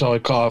pod until I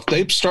cough.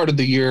 They started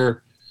the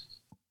year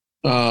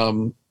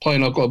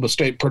playing Oklahoma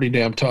State pretty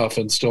damn tough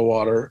in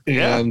Stillwater,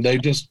 and they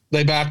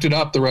backed it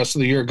up the rest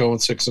of the year going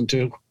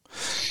 6-2. All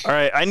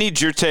right, I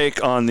need your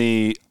take on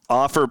the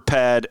Offer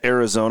Pad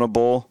Arizona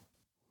Bowl,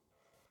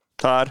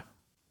 Todd.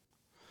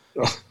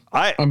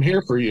 I'm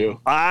here for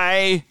you.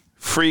 I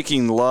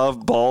freaking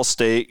love Ball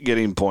State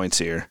getting points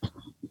here.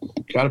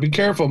 Got to be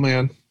careful,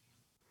 man.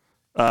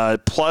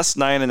 Plus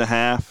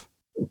 9.5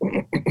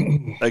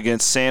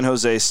 against San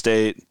Jose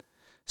State.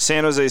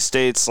 San Jose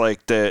State's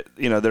like that,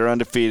 they're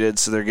undefeated,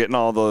 so they're getting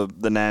all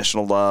the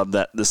national love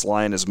that this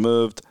line has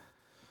moved.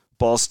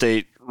 Ball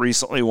State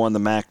recently won the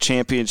MAC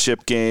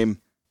championship game.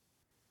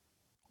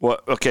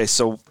 Okay,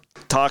 so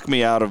talk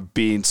me out of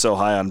being so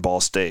high on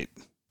Ball State.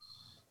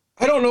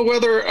 I don't know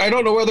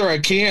whether I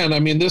can. I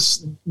mean,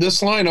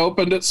 this line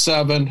opened at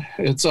 7.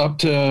 It's up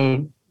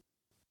to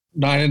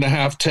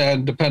 9.5,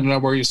 10, depending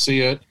on where you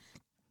see it.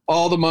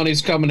 All the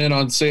money's coming in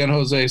on San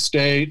Jose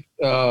State.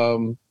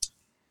 Ball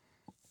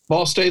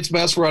State's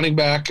best running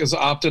back is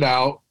opted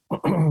out,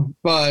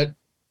 but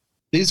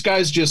these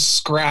guys just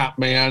scrap,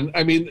 man.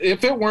 I mean,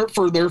 if it weren't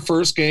for their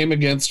first game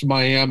against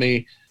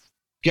Miami,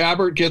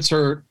 Gabbert gets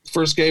hurt,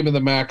 first game of the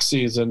MAC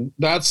season.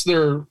 That's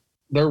their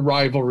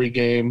rivalry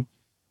game.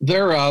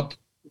 They're up.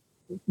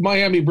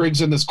 Miami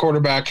brings in this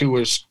quarterback who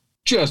was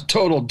just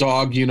total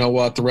dog,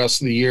 the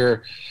rest of the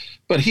year,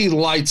 but he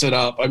lights it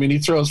up. I mean, he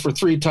throws for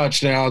 3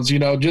 touchdowns,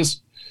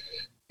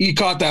 he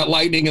caught that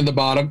lightning in the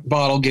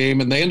bottle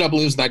game, and they end up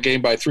losing that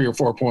game by 3 or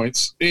 4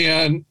 points.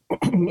 And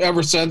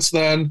ever since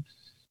then,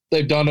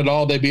 they've done it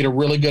all. They beat a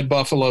really good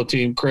Buffalo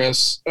team,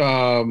 Chris.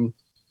 Now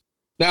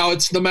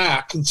it's the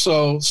MAC,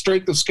 so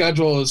strength of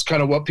schedule is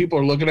kind of what people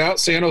are looking at.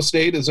 San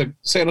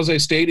Jose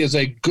State is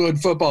a good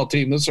football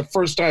team. This is the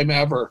first time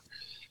ever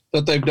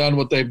that they've done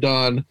what they've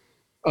done.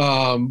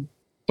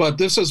 But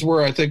this is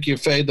where I think you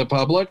fade the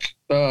public.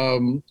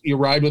 You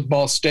ride with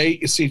Ball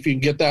State. You see if you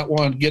can get that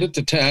one, get it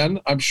to 10.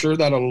 I'm sure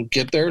that'll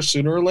get there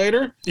sooner or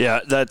later.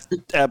 Yeah, that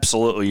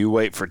absolutely. You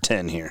wait for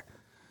 10 here.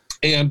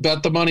 And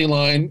bet the money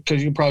line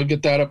because you can probably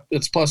get that up.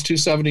 It's plus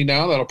 270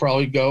 now. That'll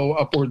probably go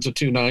upwards of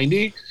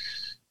 290.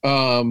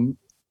 Oh,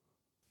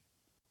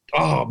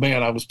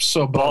 man, I was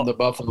so bummed that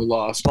Buffalo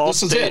lost.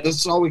 This is it. This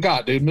is all we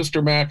got, dude.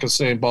 Mr. Mack is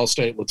saying Ball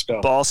State, let's go.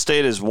 Ball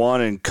State has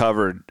won and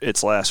covered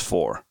its last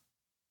 4.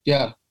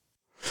 Yeah.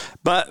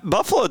 But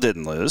Buffalo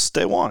didn't lose.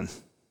 They won.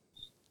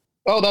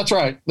 Oh, that's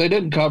right. They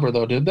didn't cover,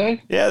 though, did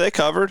they? Yeah, they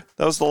covered.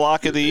 That was the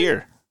lock of the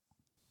year.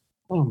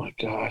 Oh, my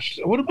gosh.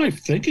 What am I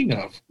thinking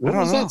of? What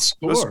was that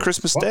score? It was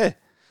Christmas Day.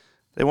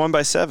 They won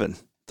by 7.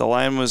 The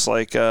line was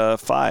like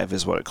 5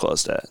 is what it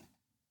closed at.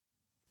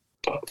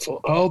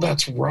 Oh,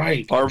 that's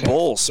right. Our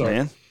Bulls,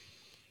 man.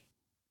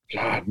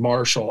 God,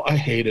 Marshall. I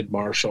hated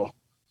Marshall.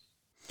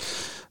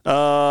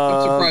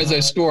 I'm surprised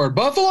they scored.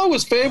 Buffalo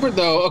was favored,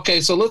 though.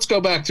 Okay, so let's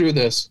go back through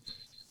this.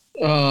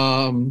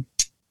 I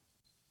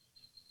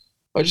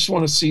just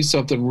want to see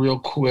something real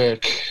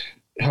quick.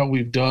 how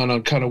we've done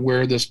on kind of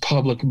where this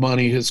public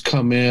money has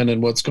come in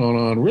and what's going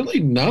on. Really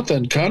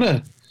nothing, kind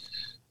of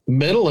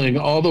middling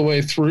all the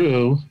way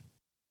through.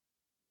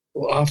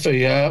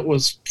 Lafayette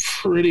was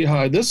pretty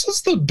high. This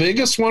is the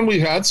biggest one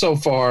we've had so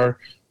far.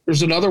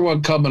 There's another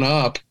one coming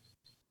up.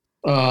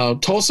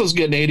 Tulsa's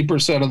getting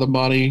 80% of the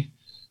money.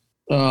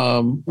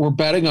 We're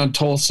betting on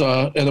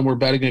Tulsa, and then we're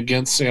betting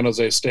against San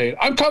Jose State.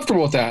 I'm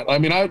comfortable with that. I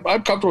mean,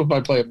 I'm comfortable with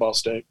my play at Ball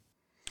State.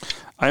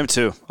 I am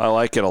too. I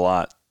like it a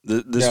lot.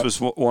 This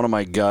was one of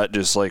my gut,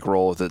 just like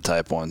roll with it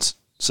type ones.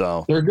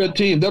 So they're a good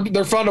team.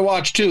 They're fun to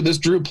watch too. This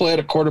Drew played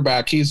at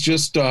quarterback. He's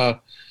just he's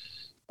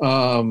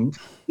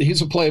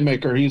a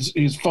playmaker. He's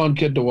a fun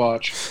kid to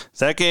watch.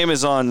 That game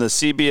is on the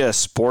CBS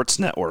Sports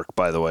Network,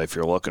 by the way, if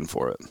you're looking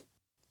for it.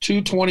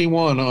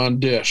 221 on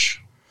Dish.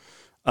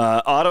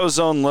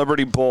 AutoZone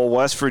Liberty Bowl,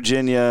 West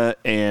Virginia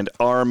and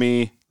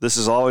Army. This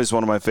is always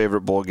one of my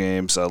favorite bowl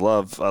games. I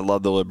love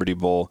the Liberty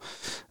Bowl.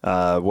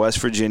 West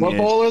Virginia. What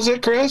bowl is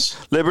it, Chris?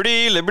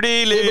 Liberty. Dude,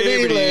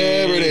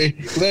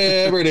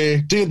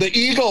 the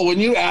Eagle,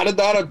 when you added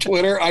that on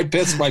Twitter, I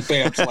pissed my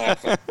pants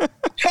laughing.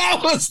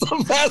 That was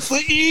the best.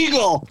 The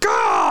Eagle.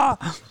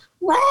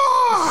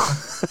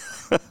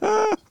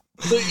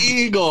 The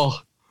Eagle.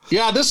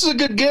 Yeah, this is a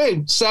good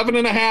game.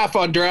 7.5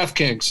 on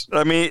DraftKings.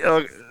 I mean,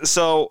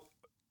 so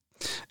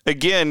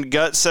again,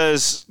 gut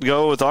says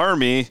go with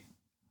Army.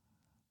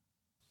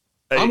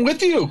 I'm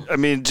with you. I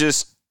mean,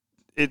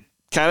 it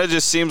kind of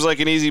just seems like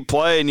an easy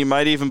play, and you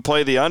might even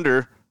play the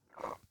under,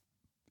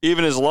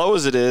 even as low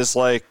as it is.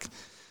 Like,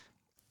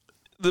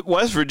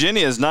 West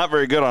Virginia is not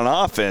very good on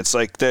offense.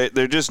 Like,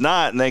 they're just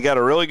not, and they got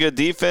a really good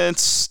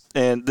defense,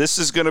 and this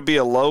is going to be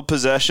a low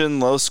possession,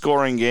 low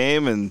scoring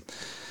game, and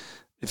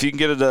if you can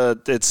get it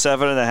at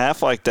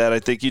 7.5 like that, I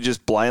think you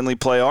just blindly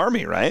play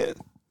Army, right?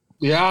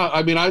 Yeah,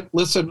 I mean, I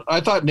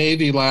thought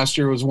Navy last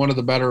year was one of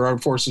the better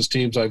Armed Forces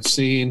teams I've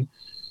seen.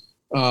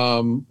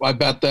 I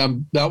bet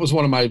them. That was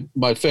one of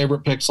my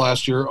favorite picks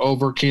last year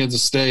over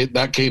Kansas State.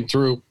 That came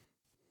through.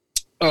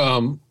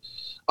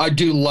 I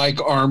do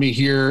like Army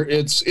here.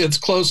 It's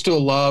close to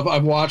a love.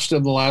 I've watched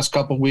them the last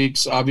couple of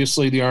weeks,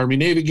 obviously the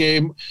Army-Navy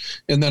game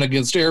and then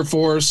against Air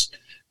Force.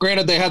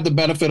 Granted, they had the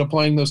benefit of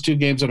playing those two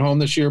games at home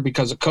this year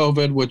because of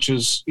COVID, which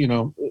is,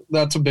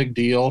 that's a big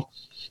deal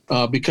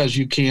because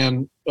you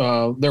can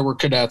there were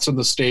cadets in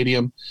the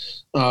stadium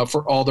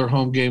for all their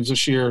home games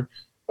this year.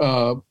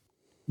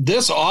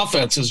 This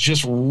offense is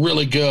just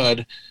really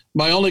good.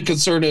 My only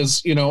concern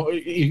is,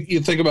 you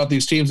think about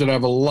these teams that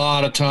have a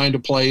lot of time to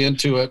play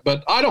into it,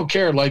 but I don't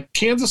care. Like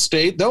Kansas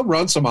State, they'll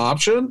run some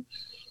option,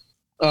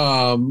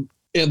 and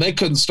they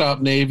couldn't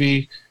stop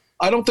Navy.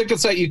 I don't think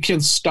it's that you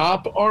can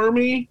stop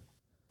Army,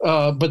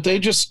 but they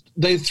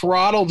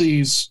throttle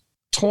these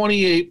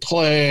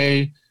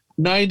 28-play,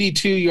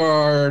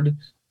 92-yard,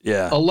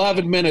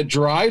 11-minute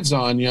drives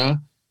on you,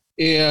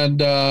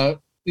 and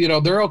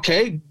they're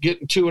okay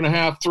getting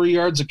 2.5, 3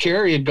 yards of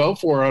carry and go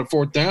for it on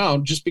fourth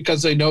down just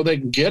because they know they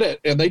can get it.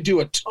 And they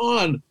do a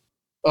ton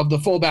of the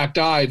fullback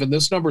dive. And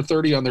this number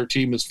 30 on their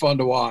team is fun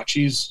to watch.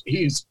 He's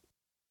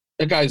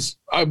that guy's,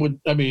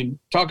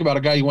 talk about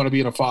a guy you want to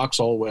be in a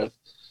foxhole with.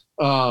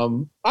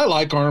 I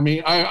like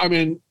Army. I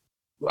mean,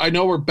 I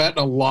know we're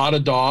betting a lot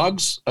of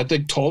dogs. I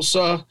think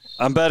Tulsa.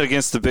 I'm bet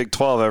against the Big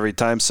 12 every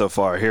time so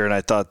far here. And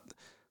I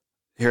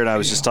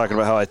was just talking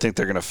about how I think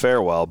they're going to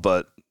fare well,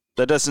 but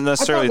that doesn't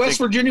necessarily. I thought West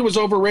Virginia was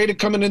overrated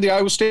coming in the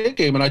Iowa State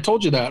game, and I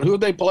told you that. Who had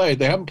they played?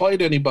 They haven't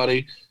played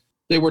anybody.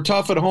 They were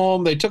tough at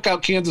home. They took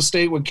out Kansas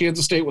State when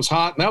Kansas State was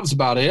hot, and that was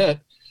about it.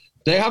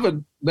 They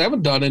haven't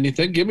done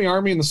anything. Give me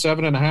Army in the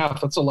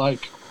 7.5. That's a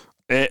like.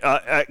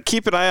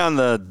 Keep an eye on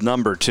the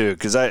number too,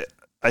 because I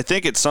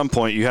think at some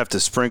point you have to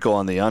sprinkle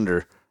on the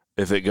under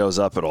if it goes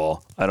up at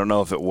all. I don't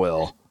know if it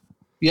will.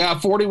 Yeah,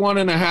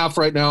 41.5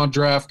 right now on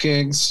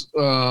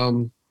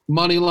DraftKings.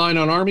 Money line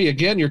on Army.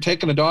 Again, you're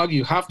taking a dog.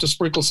 You have to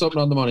sprinkle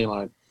something on the money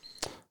line,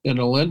 and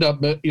you'll end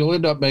up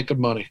making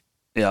money.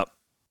 Yeah,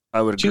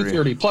 I would agree.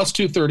 230 plus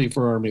 230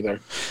 for Army there.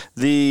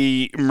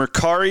 The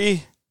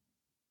Mercari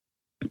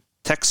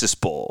Texas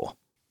Bowl.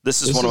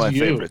 This is one of my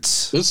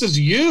favorites. This is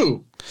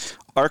you.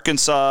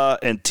 Arkansas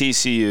and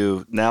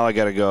TCU. Now I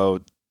got to go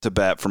to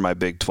bat for my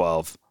Big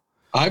 12.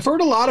 I've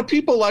heard a lot of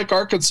people like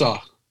Arkansas.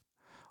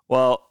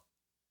 Well,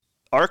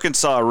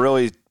 Arkansas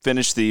really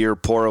finished the year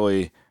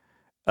poorly.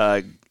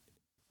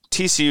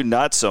 TCU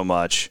not so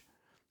much.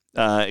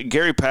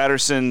 Gary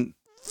Patterson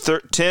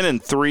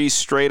 10-3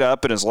 straight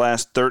up in his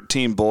last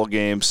 13 bowl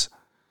games,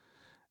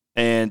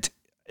 and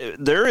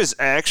there is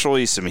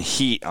actually some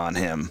heat on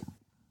him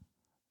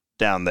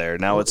down there.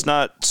 Now it's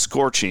not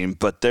scorching,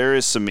 but there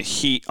is some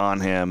heat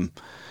on him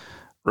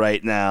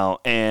right now.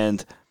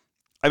 And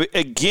I mean,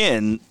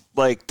 again,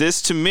 like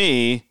this to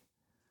me,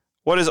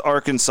 what is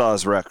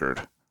Arkansas's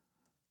record?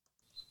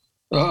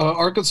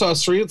 Arkansas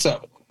is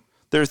 3-7.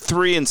 They're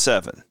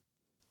 3-7.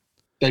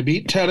 They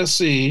beat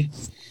Tennessee,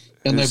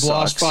 and they've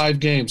lost 5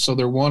 games, so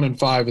they're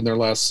 1-5 in their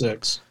last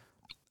 6.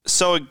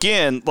 So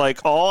again, like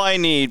all I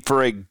need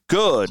for a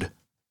good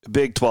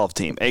Big 12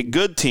 team, a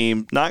good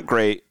team, not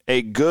great,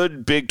 a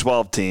good Big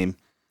 12 team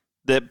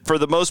that for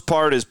the most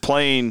part is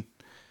playing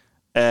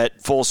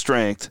at full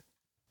strength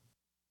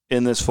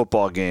in this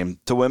football game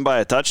to win by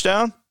a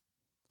touchdown.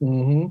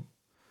 Mm-hmm.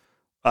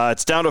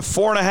 It's down to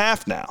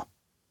 4.5 now.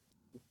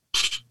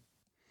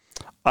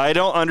 I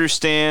don't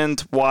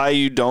understand why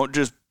you don't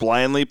just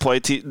blindly play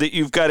that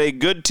you've got a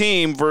good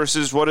team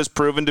versus what has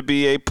proven to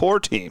be a poor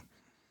team.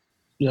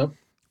 Yep.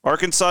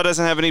 Arkansas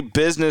doesn't have any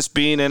business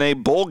being in a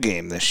bowl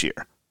game this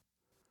year.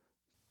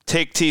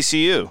 Take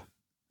TCU.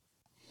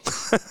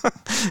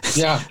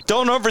 Yeah.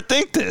 Don't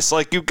overthink this.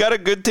 Like, you've got a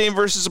good team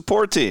versus a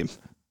poor team.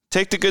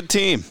 Take the good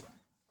team.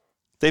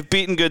 They've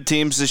beaten good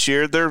teams this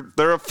year. They're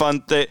a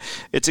fun thing.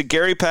 It's a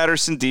Gary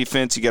Patterson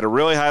defense. You got a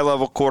really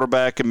high-level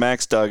quarterback in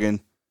Max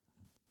Duggan.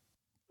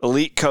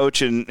 Elite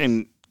coach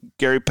in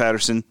Gary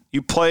Patterson.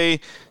 You play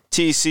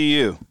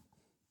TCU.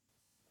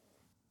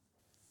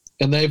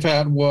 And they've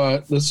had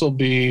what? This will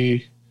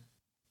be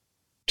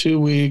 2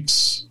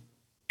 weeks.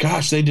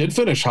 Gosh, they did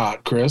finish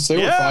hot, Chris. They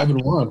were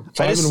 5-1.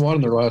 5-1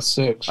 in their last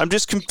 6. I'm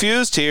just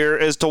confused here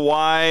as to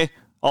why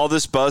all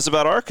this buzz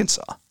about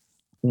Arkansas.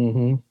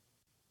 Mm-hmm.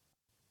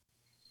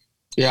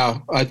 Yeah,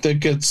 I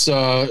think it's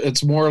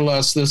more or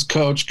less this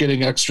coach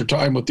getting extra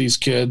time with these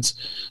kids.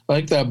 I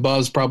think that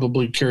buzz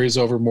probably carries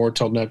over more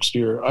till next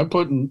year. I'm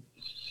putting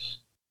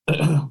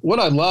what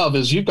I love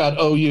is you've got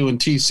OU and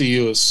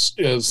TCU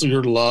is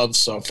your love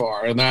so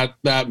far, and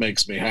that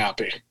makes me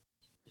happy.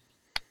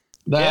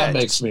 That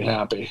makes me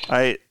happy.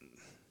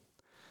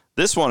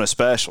 This one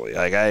especially,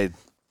 like I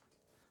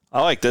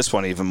like this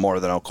one even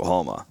more than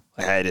Oklahoma.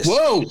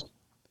 Whoa.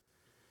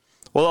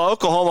 Well,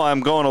 Oklahoma, I'm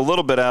going a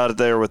little bit out of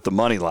there with the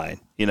money line,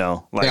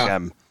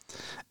 and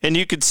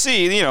you could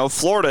see,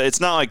 Florida, it's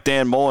not like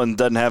Dan Mullen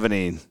doesn't have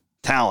any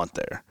talent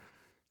there.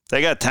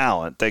 They got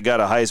talent. They got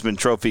a Heisman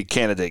Trophy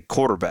candidate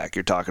quarterback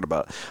you're talking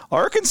about.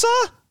 Arkansas?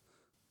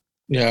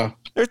 Yeah.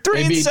 They're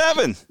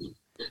 3-7.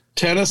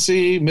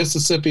 Tennessee,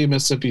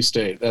 Mississippi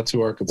State. That's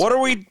who Arkansas.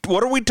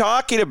 What are we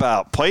talking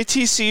about? Play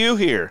TCU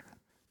here.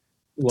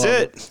 That's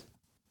it.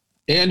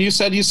 And you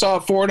said you saw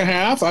it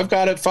 4.5. I've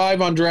got it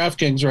 5 on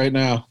DraftKings right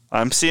now.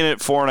 I'm seeing it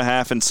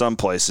 4.5 in some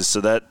places, so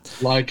that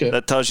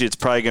tells you it's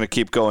probably going to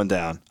keep going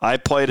down. I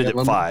played it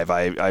at 5.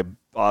 I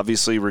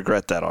obviously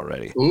regret that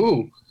already.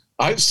 Ooh,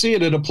 I see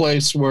it at a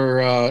place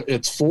where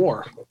it's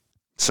 4.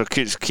 So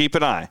keep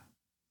an eye.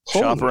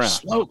 Holy Shop around.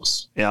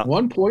 Smokes. Yeah,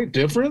 1 point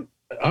different.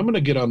 I'm going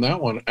to get on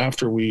that one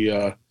after we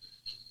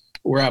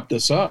wrap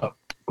this up.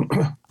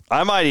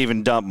 I might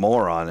even dump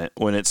more on it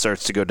when it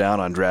starts to go down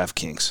on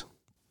DraftKings.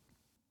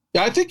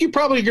 Yeah, I think you're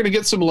probably going to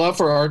get some love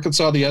for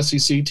Arkansas, the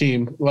SEC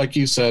team. Like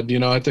you said,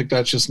 I think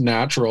that's just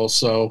natural.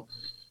 So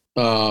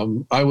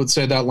I would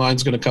say that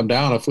line's going to come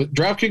down. If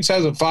DraftKings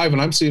has it 5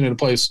 and I'm seeing it in a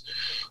place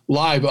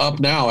live up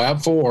now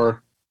at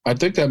 4, I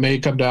think that may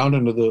come down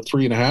into the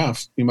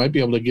 3.5. You might be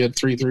able to get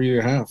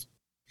 3.5.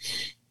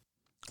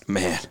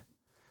 Man.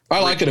 I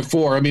like it at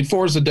 4. I mean,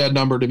 4 is a dead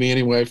number to me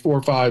anyway. 4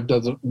 or 5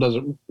 doesn't.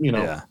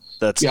 Yeah,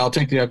 I'll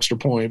take the extra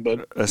point,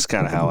 but that's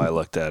kind of how I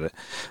looked at it.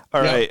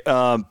 All right,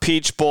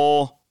 Peach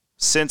Bowl,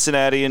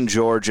 Cincinnati and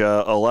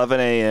Georgia, 11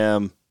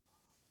 a.m.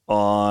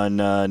 on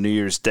New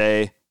Year's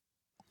Day.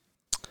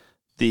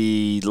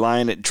 The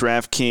line at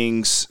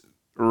DraftKings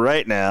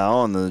right now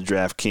on the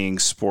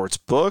DraftKings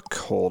Sportsbook.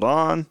 Hold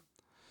on.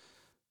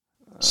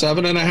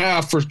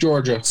 7.5 for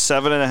Georgia.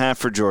 7.5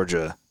 for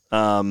Georgia.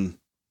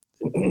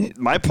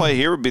 My play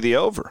here would be the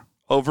over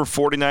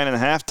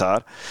 49.5.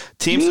 Todd,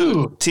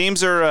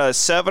 teams are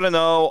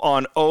 7-0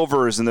 on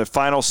overs in the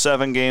final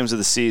 7 games of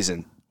the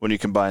season when you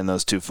combine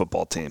those two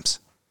football teams.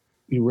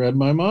 You read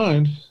my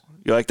mind.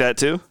 You like that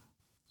too?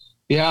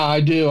 Yeah, I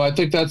do. I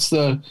think that's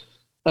I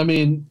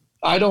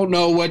don't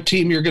know what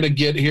team you're going to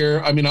get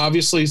here. I mean,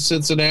 obviously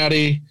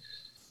Cincinnati,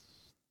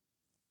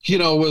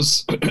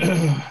 was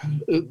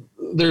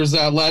there's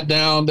that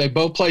letdown. They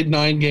both played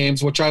 9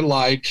 games, which I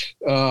like.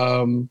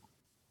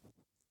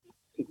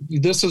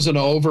 This is an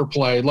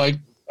overplay. Like,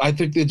 I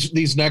think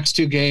these next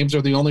 2 games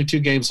are the only 2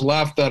 games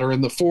left that are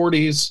in the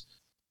 40s.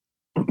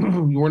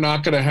 We're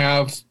not going to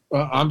have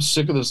I'm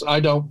sick of this. I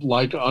don't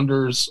like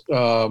unders.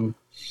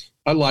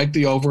 I like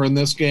the over in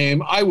this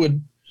game. I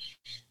would,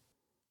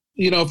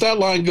 if that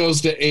line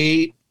goes to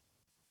 8,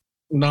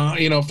 9,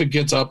 if it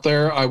gets up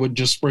there, I would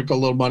just sprinkle a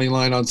little money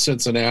line on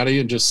Cincinnati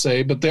and just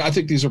say, but I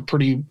think these are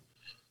pretty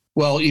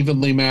well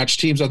evenly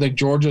matched teams. I think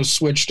Georgia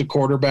switched to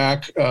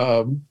quarterback.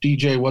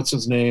 DJ, what's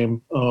his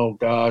name? Oh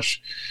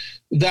gosh,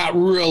 that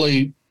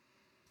really,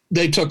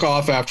 they took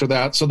off after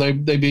that. So they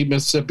beat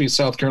Mississippi,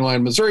 South Carolina,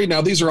 Missouri.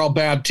 Now these are all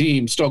bad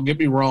teams. Don't get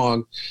me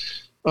wrong.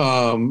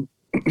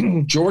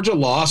 Georgia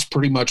lost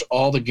pretty much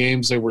all the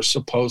games they were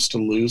supposed to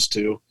lose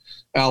to.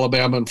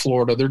 Alabama and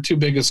Florida, their 2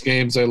 biggest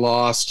games they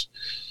lost.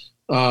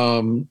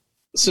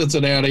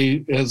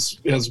 Cincinnati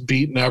has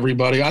beaten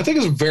everybody. I think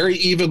it's a very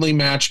evenly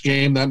matched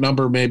game. That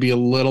number may be a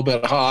little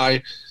bit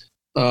high.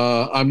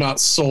 I'm not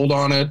sold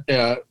on it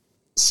at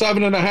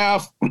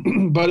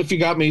 7.5, but if you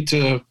got me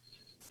to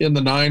in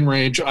the 9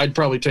 range, I'd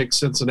probably take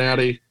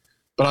Cincinnati,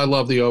 but I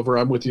love the over.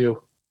 I'm with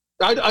you.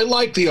 I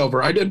like the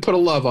over. I didn't put a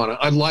love on it.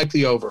 I like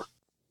the over.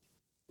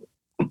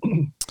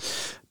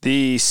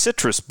 The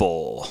Citrus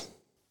Bowl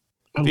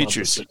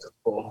features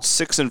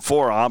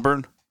 6-4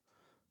 Auburn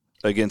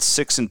against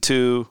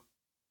 6-2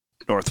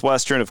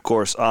 Northwestern. Of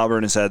course,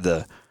 Auburn has had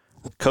the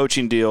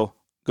coaching deal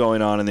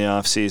going on in the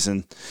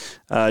offseason.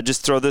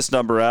 Just throw this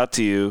number out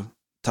to you,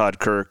 Todd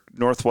Kirk.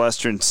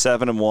 Northwestern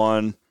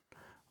 7-1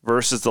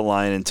 versus the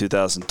line in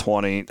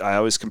 2020. I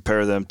always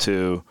compare them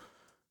to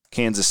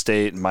Kansas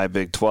State and my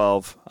Big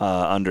 12.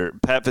 Under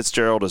Pat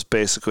Fitzgerald is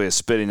basically a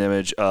spitting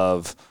image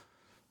of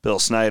Bill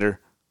Snyder.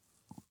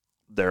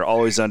 They're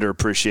always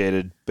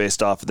underappreciated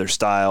based off of their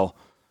style.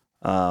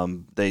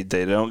 They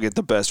don't get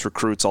the best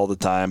recruits all the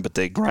time, but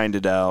they grind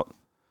it out.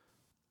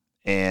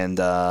 And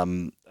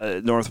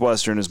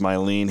Northwestern is my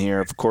lean here.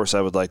 Of course,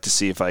 I would like to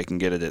see if I can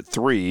get it at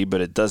 3,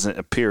 but it doesn't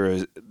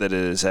appear that it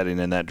is heading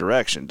in that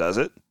direction, does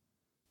it?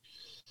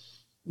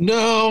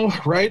 No,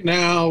 right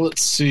now,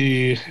 let's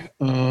see.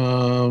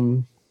 I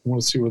want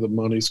to see where the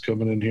money's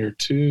coming in here,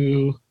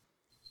 too.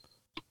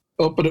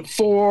 Open at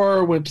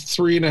 4, went to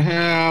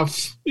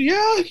 3.5.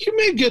 Yeah, you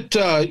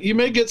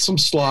may get some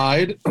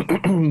slide.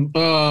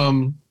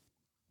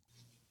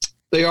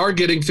 They are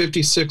getting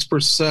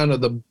 56%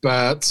 of the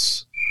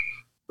bets,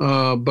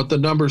 but the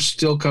numbers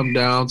still come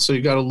down. So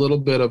you got a little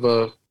bit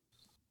of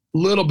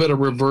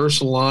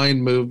reverse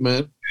line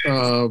movement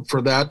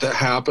for that to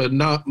happen.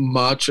 Not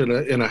much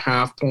in a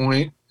half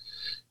point.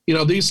 You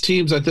know, these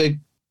teams, I think,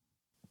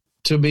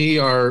 to me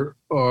are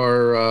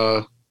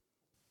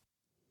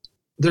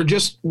they're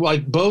just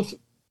like both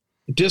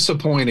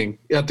disappointing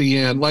at the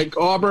end. Like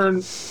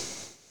Auburn,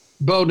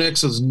 Bo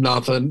Nix is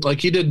nothing.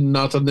 Like he did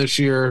nothing this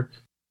year.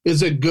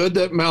 Is it good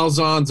that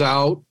Malzahn's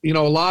out? You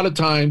know, a lot of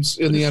times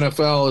in the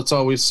NFL, it's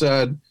always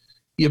said,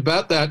 you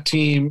bet that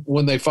team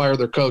when they fire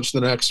their coach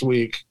the next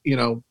week, you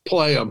know,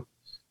 play them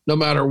no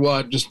matter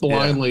what, just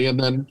blindly, and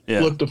then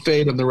look to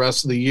fade them the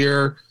rest of the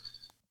year.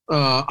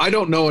 I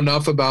don't know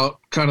enough about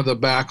kind of the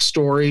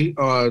backstory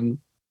on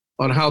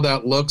how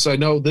that looks. I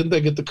know, didn't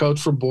they get the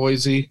coach from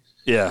Boise?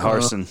 Yeah,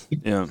 Harsin.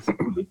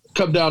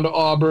 Come down to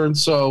Auburn.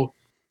 So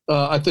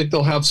I think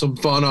they'll have some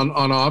fun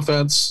on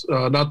offense.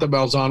 Not that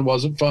Malzahn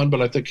wasn't fun,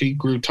 but I think he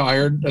grew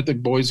tired. I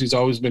think Boise's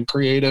always been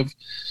creative.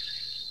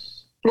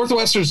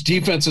 Northwestern's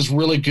defense is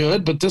really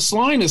good, but this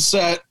line is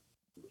set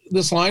at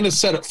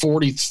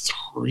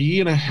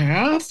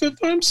 43.5, if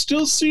I'm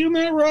still seeing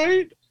that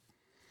right.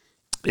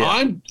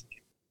 Yeah.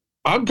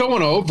 I'm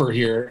going over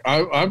here.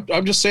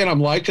 I'm just saying I'm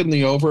liking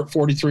the over at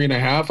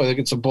 43.5. I think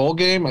it's a bowl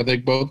game. I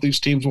think both these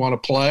teams want to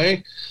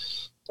play.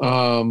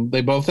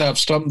 They both have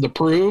something to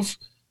prove.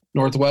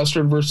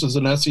 Northwestern versus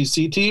an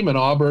SEC team, and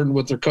Auburn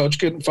with their coach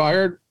getting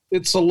fired.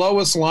 It's the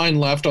lowest line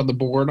left on the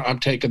board. I'm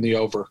taking the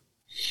over.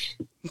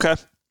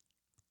 Okay.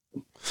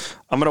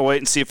 I'm going to wait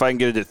and see if I can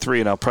get it at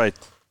 3, and I'll probably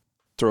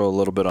throw a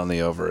little bit on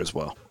the over as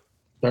well.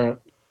 All right.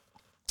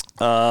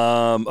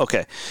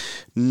 Okay.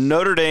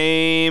 Notre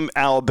Dame,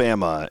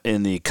 Alabama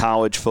in the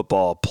college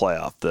football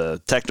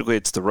playoff. Technically,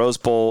 it's the Rose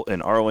Bowl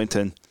in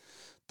Arlington,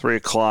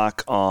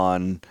 3:00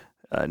 on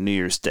New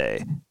Year's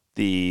Day.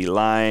 The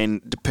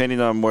line,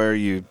 depending on where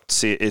you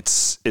see it,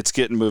 it's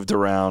getting moved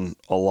around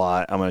a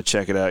lot. I'm going to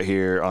check it out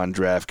here on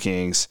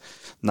DraftKings.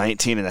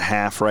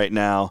 19.5 right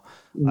now.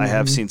 Mm-hmm. I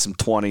have seen some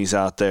 20s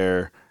out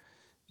there.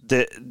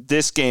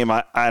 This game,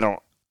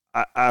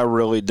 I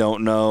really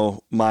don't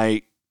know.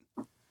 My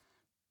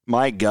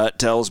gut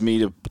tells me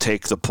to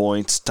take the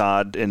points,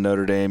 Todd, in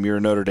Notre Dame. You're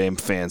a Notre Dame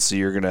fan, so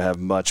you're going to have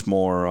much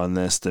more on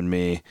this than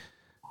me.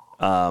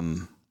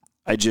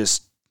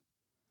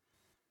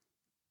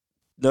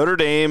 Notre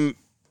Dame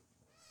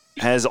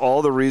has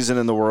all the reason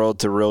in the world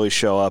to really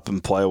show up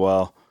and play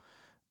well,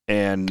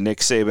 and Nick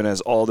Saban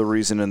has all the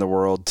reason in the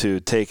world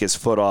to take his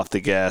foot off the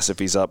gas if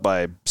he's up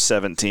by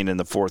 17 in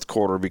the fourth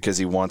quarter because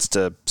he wants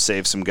to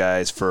save some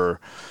guys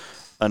for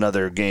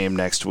another game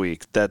next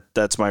week.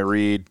 That's my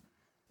read.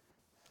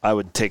 I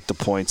would take the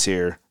points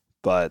here,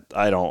 but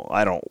I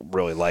don't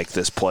really like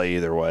this play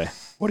either way.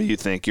 What do you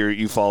think?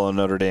 You follow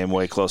Notre Dame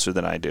way closer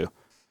than I do.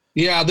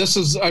 Yeah,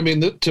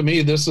 to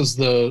me, this is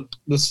the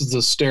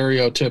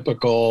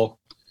stereotypical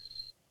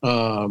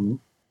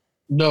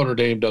Notre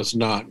Dame does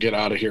not get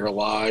out of here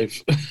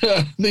alive.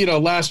 You know,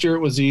 last year it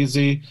was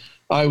easy.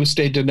 Iowa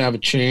State didn't have a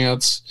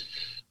chance.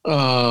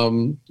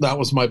 That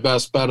was my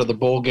best bet of the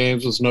bowl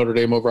games was Notre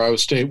Dame over Iowa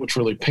State, which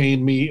really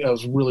pained me. I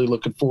was really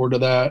looking forward to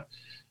that.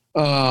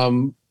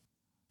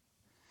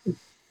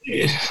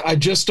 I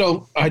just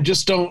don't.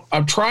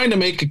 I'm trying to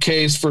make a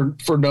case for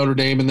Notre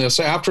Dame in this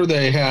after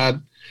they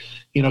had,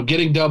 you know,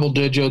 getting double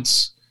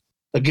digits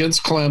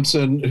against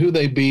Clemson, who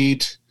they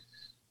beat.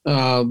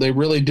 They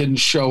really didn't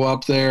show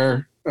up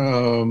there.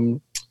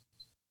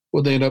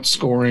 What they end up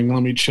scoring?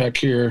 Let me check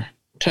here.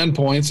 10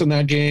 points in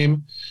that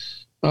game.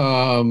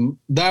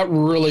 That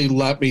really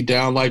let me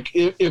down. Like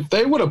if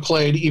they would have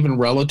played even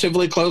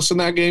relatively close in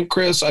that game,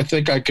 Chris, I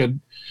think I could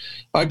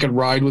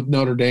ride with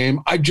Notre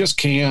Dame. I just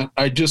can't.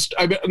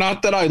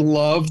 Not that I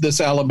love this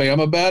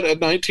Alabama bet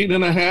at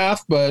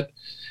 19.5, but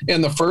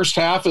in the first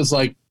half is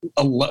like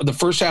the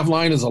first half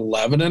line is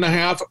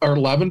 11.5 or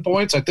 11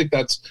 points. I think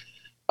that's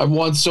I've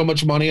won so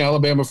much money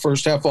Alabama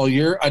first half all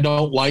year. I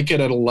don't like it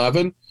at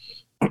 11.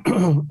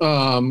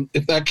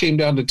 If that came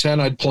down to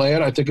 10, I'd play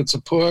it. I think it's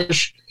a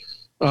push.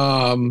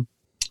 I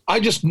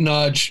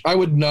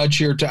would nudge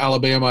here to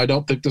Alabama. I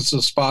don't think this is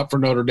a spot for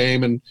Notre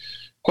Dame. And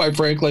quite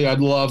frankly, I'd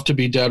love to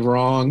be dead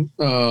wrong.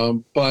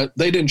 But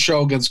they didn't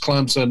show against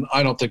Clemson.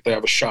 I don't think they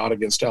have a shot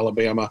against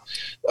Alabama.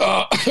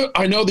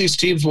 I know these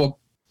teams will.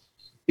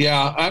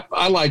 Yeah,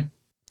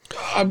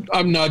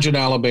 I'm nudging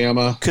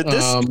Alabama.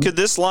 Could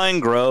this line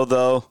grow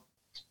though?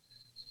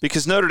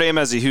 Because Notre Dame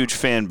has a huge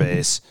fan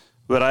base.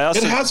 But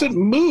it hasn't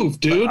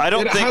moved, dude.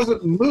 It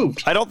hasn't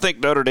moved. I don't think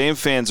Notre Dame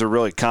fans are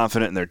really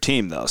confident in their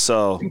team, though.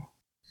 So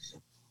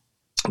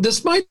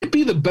this might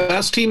be the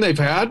best team they've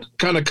had,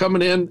 kind of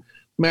coming in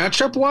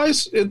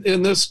matchup-wise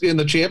in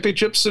the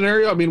championship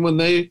scenario. I mean, when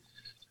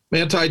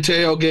Manti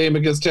Te'o game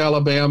against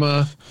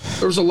Alabama,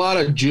 there was a lot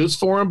of juice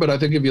for them. But I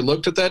think if you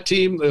looked at that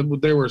team,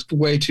 they were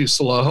way too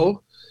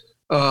slow.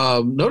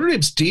 Notre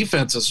Dame's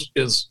defense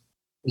is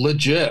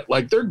legit.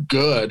 Like, they're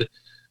good.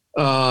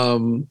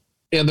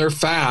 And they're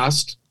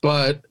fast,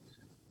 but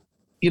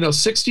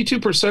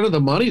 62% of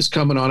the money's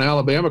coming on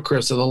Alabama,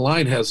 Chris, and the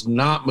line has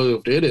not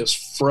moved. It is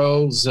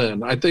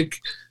frozen. I think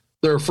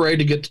they're afraid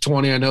to get to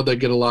 20. I know they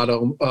get a lot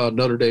of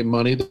Notre Dame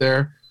money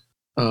there.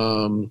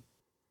 I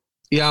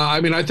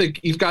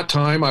think you've got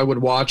time. I would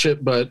watch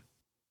it, but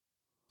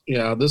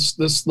yeah,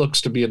 this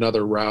looks to be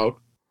another route.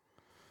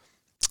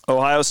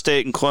 Ohio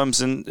State and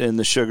Clemson in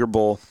the Sugar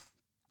Bowl.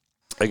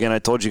 Again, I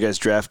told you guys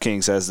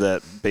DraftKings has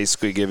that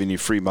basically giving you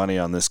free money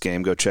on this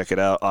game. Go check it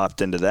out.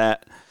 Opt into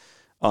that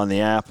on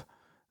the app.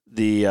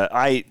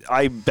 I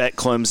bet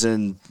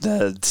Clemson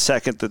the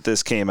second that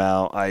this came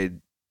out.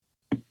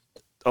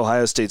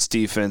 Ohio State's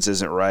defense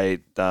isn't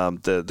right.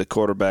 The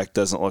quarterback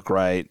doesn't look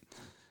right.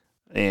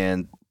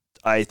 And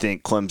I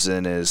think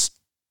Clemson is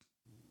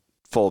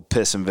full of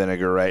piss and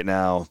vinegar right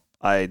now.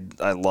 I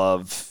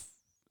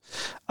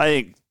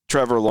think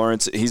Trevor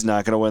Lawrence, he's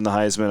not going to win the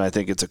Heisman. I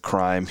think it's a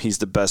crime. He's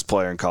the best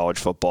player in college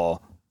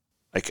football.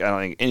 I don't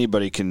think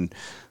anybody can,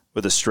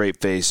 with a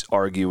straight face,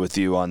 argue with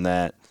you on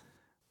that.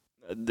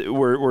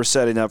 We're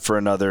setting up for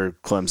another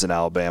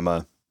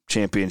Clemson-Alabama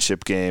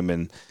championship game,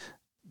 and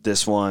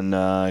this one,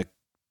 I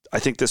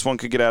think this one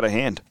could get out of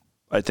hand.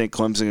 I think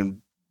Clemson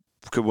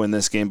could win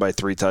this game by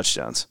 3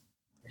 touchdowns.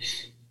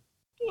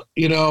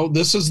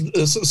 This is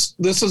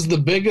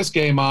the biggest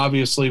game,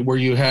 obviously, where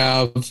you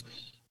have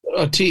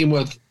a team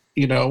with.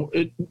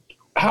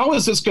 How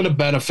is this going to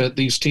benefit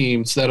these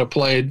teams that have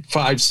played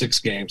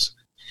 5-6 games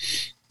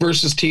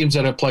versus teams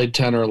that have played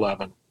 10 or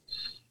 11?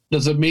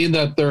 Does it mean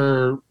that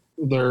they're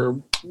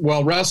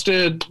well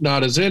rested,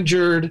 not as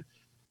injured,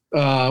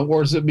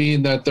 or does it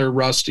mean that they're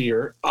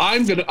rustier?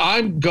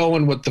 I'm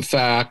going with the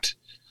fact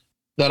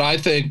that I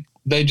think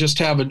they just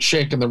haven't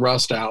shaken the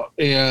rust out,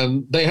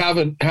 and they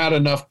haven't had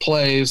enough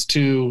plays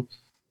to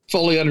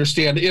fully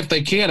understand if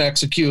they can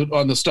execute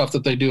on the stuff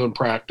that they do in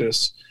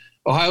practice.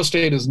 Ohio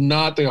State is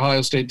not the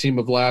Ohio State team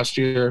of last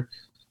year.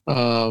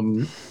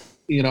 I'm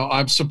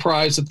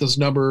surprised that this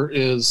number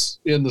is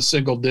in the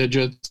single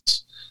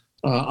digits.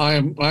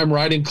 I'm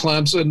riding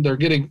Clemson. They're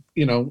getting,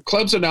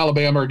 Clemson and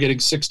Alabama are getting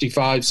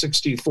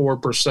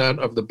 64%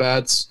 of the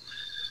bets.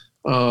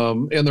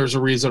 And there's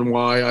a reason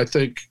why. I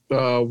think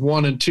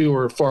 1 and 2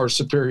 are far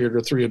superior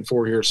to 3 and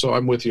 4 here. So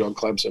I'm with you on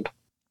Clemson.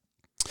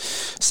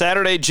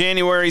 Saturday,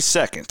 January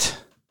 2nd,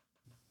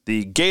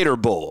 the Gator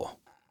Bowl.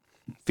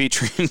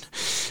 Featuring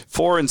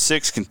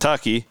 4-6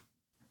 Kentucky.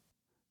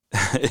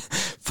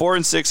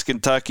 4-6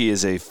 Kentucky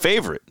is a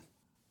favorite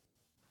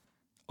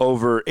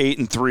over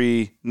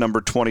 8-3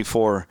 number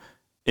 24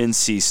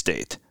 NC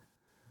State.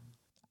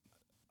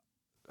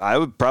 I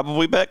would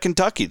probably bet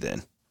Kentucky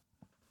then.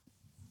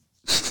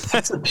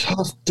 That's a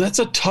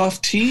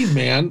tough team,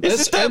 man.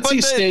 That's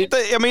NC State.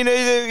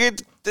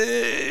 If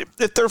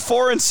they're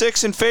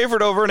 4-6 and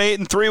favored over an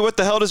 8-3, what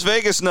the hell does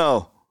Vegas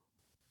know?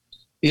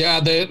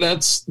 Yeah,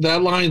 that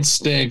line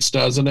stinks,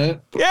 doesn't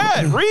it?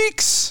 Yeah, it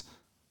reeks.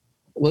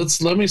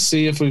 Let me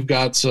see if we've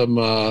got some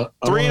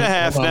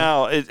 3.5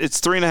 now.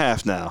 It's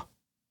 3.5 now.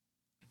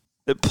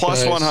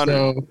 Plus 100.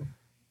 So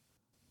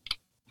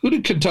who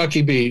did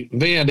Kentucky beat?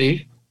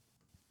 Vandy,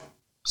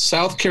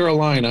 South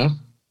Carolina,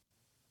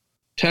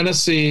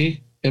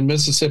 Tennessee, and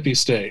Mississippi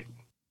State.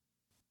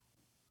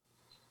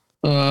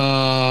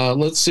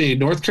 Let's see.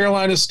 North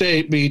Carolina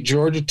State beat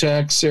Georgia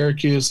Tech,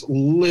 Syracuse,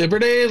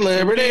 Liberty.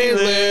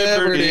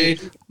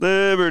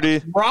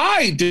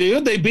 Right,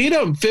 dude. They beat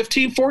them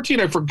 15-14.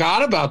 I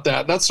forgot about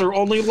that. That's their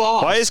only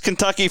loss. Why is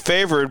Kentucky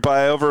favored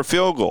by over a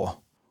field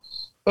goal?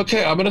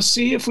 Okay, I'm going to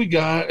see if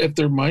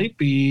there might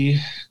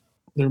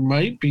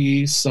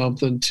be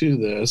something to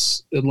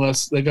this,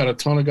 unless they got a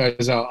ton of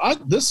guys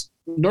out. This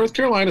North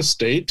Carolina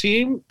State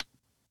team,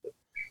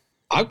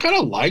 I kind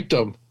of liked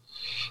them.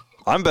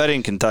 I'm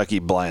betting Kentucky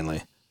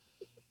blindly.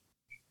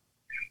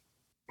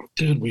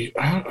 Dude,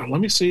 let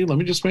me see. Let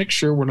me just make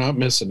sure we're not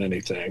missing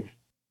anything.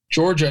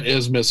 Georgia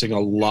is missing a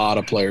lot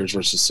of players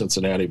versus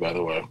Cincinnati, by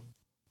the way.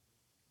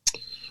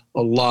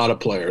 A lot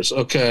of players.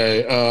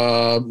 Okay.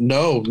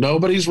 No,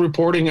 nobody's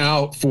reporting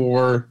out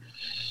for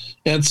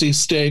NC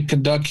State.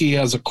 Kentucky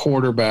has a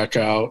quarterback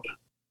out.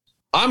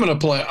 I'm going to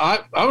play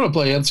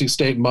NC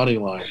State money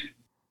line.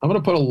 I'm going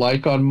to put a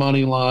like on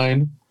money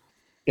line,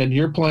 and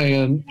you're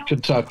playing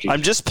Kentucky.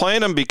 I'm just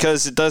playing them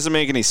because it doesn't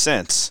make any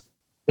sense.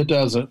 It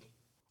doesn't.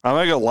 I'm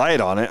going to go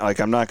light on it. Like,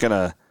 I'm not going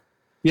to.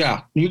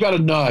 Yeah, you got to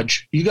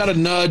nudge. You got to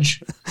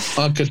nudge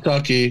on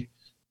Kentucky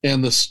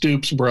and the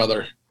Stoops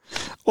brother.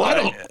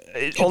 Well,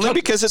 only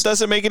because it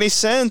doesn't make any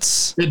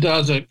sense. It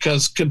doesn't,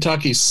 because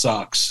Kentucky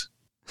sucks.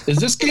 Is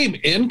this game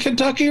in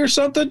Kentucky or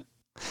something?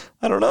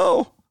 I don't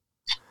know.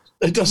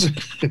 It doesn't.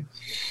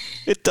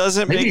 It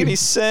doesn't make any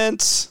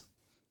sense.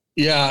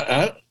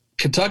 Yeah,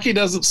 Kentucky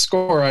doesn't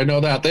score. I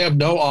know that. They have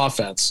no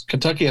offense.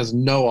 Kentucky has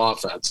no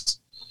offense.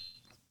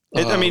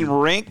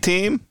 Ranked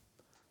team?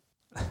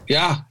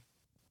 Yeah.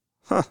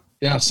 Huh.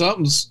 Yeah,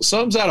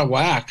 something's out of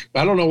whack.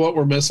 I don't know what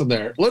we're missing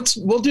there.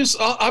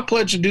 I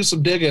pledge to do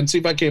some digging, see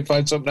if I can't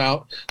find something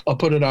out. I'll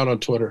put it out on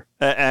Twitter.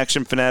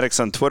 Action Fanatics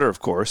on Twitter, of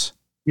course.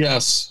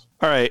 Yes.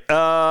 All right.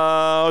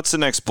 What's the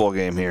next bowl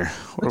game here?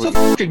 That's a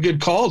fucking good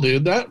call,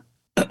 dude. That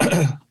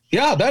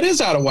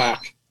is out of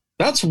whack.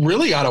 That's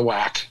really out of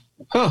whack.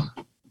 Huh.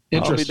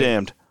 Interesting. I'll be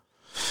damned.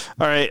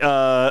 All right.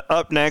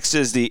 Up next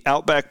is the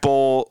Outback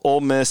Bowl,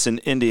 Ole Miss and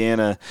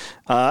Indiana.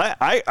 I'm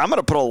going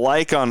to put a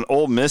like on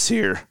Ole Miss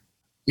here.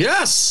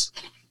 Yes.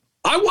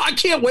 I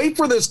can't wait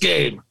for this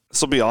game.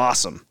 This will be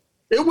awesome.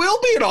 It will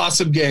be an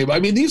awesome game. I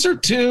mean, these are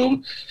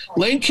two.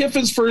 Lane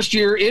Kiffin's first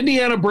year,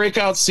 Indiana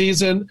breakout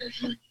season.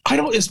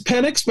 Is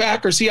Penix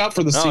back or is he out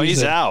for the season? No,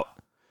 he's out.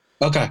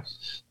 Okay.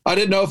 I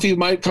didn't know if he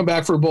might come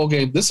back for a bowl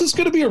game. This is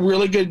going to be a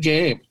really good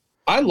game.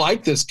 I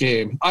like this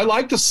game. I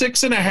like the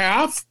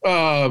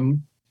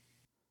 6.5.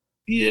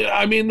 Yeah,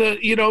 I mean,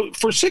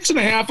 for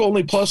 6.5,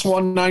 only plus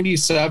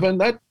 197.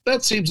 That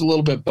seems a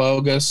little bit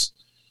bogus.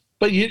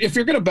 But if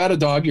you're going to bet a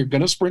dog, you're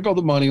going to sprinkle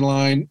the money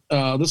line.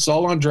 This is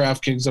all on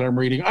DraftKings that I'm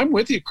reading. I'm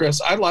with you,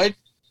 Chris. I like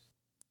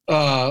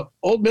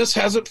Ole Miss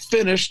hasn't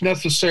finished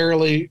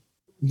necessarily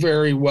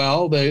very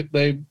well. They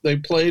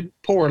played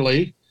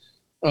poorly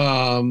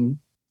to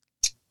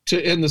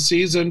end the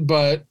season,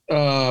 but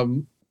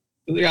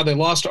they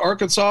lost to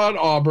Arkansas and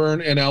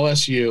Auburn and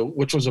LSU,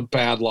 which was a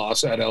bad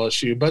loss at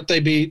LSU. But they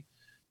beat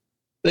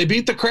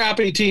the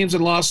crappy teams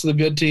and lost to the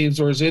good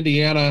teams, whereas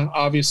Indiana,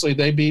 obviously,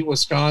 they beat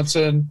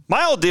Wisconsin.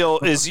 My whole deal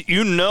is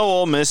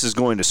Ole Miss is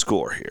going to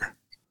score here.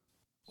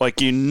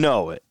 Like,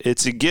 it.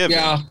 It's a given.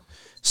 Yeah.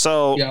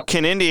 So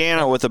can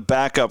Indiana with a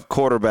backup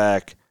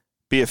quarterback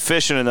be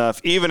efficient enough,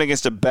 even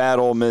against a bad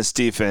Ole Miss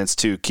defense,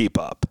 to keep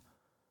up?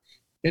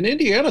 And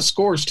Indiana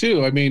scores,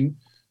 too. I mean,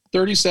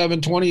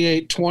 37,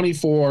 28,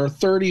 24,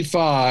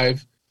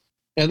 35.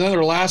 And then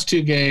their last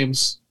two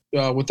games –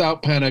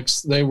 without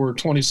Penix, they were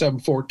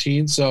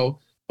 27-14. So,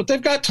 but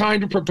they've got time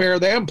to prepare.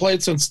 They haven't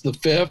played since the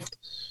 5th.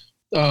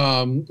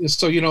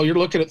 So, you're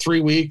looking at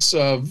 3 weeks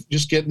of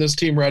just getting this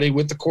team ready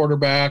with the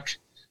quarterback.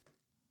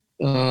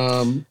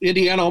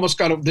 Indiana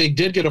they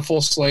did get a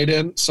full slate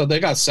in. So they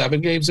got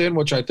 7 games in,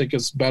 which I think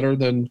is better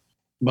than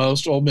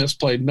most. Ole Miss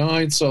played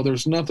 9. So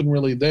there's nothing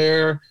really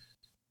there.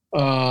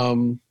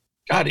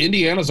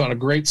 Indiana's on a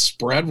great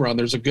spread run.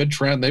 There's a good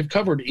trend. They've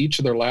covered each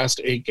of their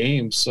last 8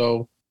 games.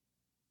 So,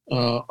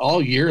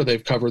 all year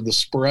they've covered the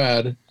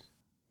spread.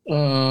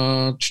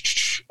 Here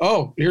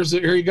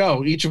you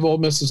go. Each of Ole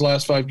Miss's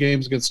last 5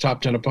 games against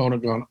top 10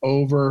 opponent gone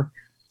over.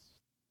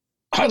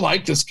 I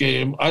like this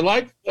game.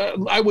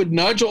 I would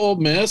nudge Ole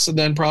Miss and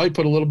then probably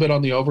put a little bit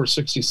on the over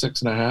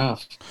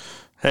 66.5.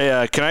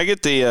 Hey, can I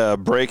get the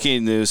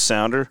breaking news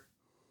sounder?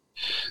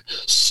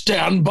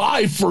 Stand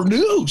by for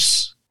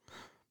news.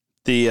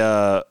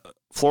 The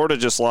Florida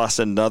just lost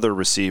another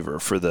receiver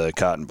for the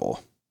Cotton Bowl.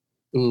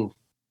 Ooh.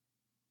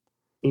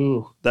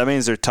 That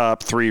means their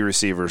top 3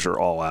 receivers are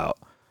all out.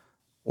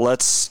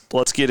 Let's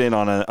get in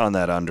on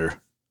that under.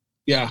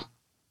 Yeah.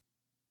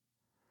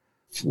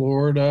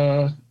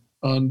 Florida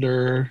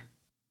under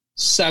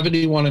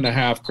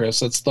 71.5, Chris.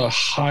 That's the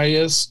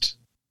highest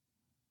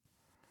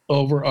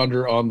over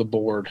under on the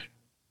board.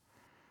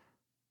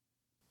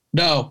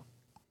 No.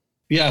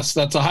 Yes,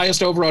 that's the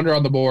highest over under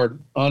on the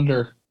board.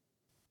 Under.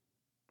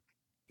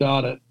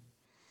 Got it.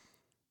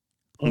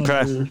 Okay.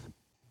 Under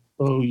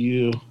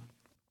OU.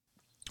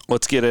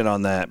 Let's get in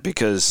on that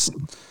because,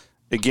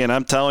 again,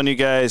 I'm telling you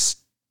guys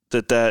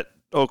that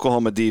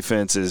Oklahoma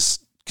defense is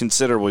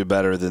considerably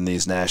better than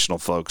these national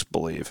folks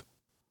believe.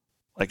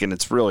 Like, and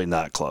it's really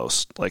not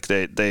close. Like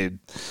they're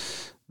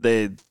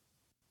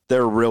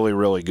really,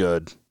 really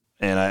good.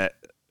 And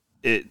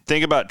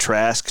think about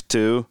Trask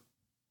too.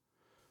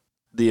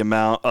 The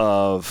amount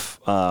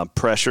of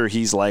pressure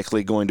he's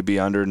likely going to be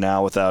under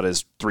now without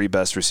his 3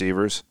 best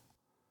receivers,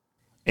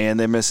 and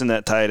they're missing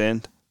that tight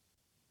end.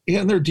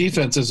 Yeah, and their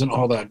defense isn't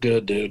all that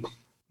good, dude.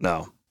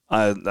 No,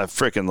 I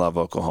freaking love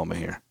Oklahoma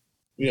here.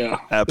 Yeah,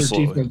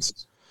 absolutely.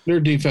 Their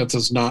defense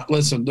is not.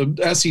 Listen,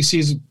 the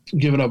SEC's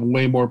given up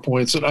way more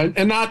points,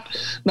 and not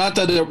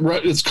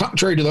that it's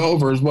contrary to the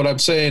over. Is what I'm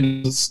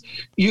saying is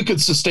you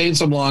could sustain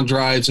some long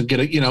drives and get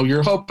it.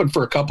 You're hoping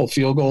for a couple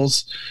field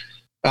goals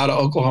out of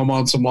Oklahoma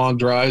on some long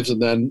drives,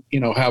 and then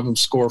have them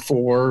score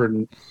 4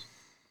 and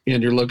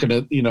and you're looking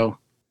at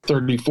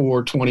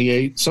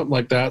 34-28, something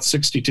like that,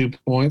 62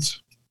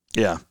 points.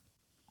 Yeah.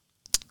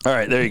 All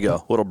right, there you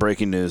go. Little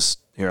breaking news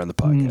here on the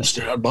podcast.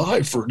 Stand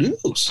by for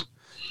news.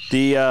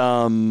 The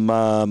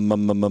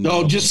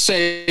no, just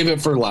save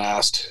it for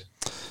last.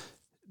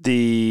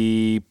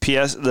 You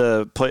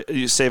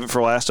save it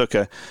for last.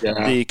 Okay.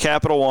 Yeah. The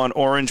Capital One,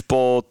 Orange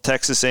Bowl,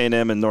 Texas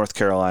A&M, and North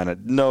Carolina.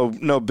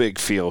 No big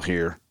feel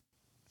here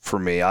for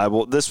me.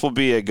 This will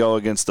be a go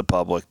against the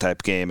public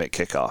type game at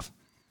kickoff.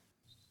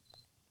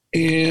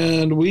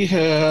 And we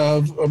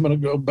have. I'm going to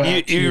go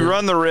back. You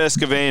run the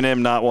risk of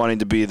A&M not wanting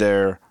to be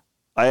there.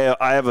 I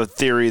have a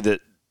theory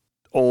that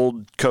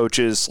old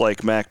coaches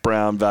like Mac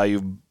Brown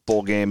value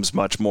bowl games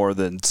much more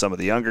than some of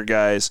the younger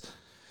guys.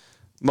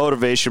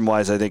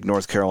 Motivation-wise, I think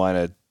North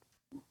Carolina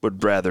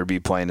would rather be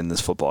playing in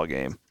this football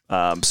game.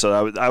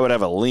 So I would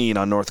have a lean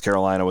on North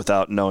Carolina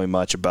without knowing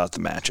much about the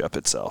matchup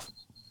itself.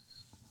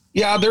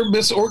 Yeah,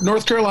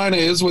 North Carolina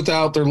is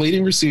without their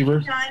leading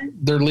receiver,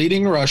 their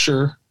leading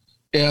rusher,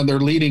 and their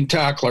leading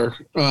tackler.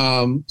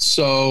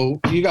 So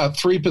you got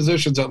three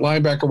positions at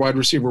linebacker, wide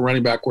receiver,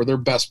 running back where their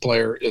best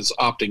player is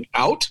opting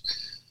out.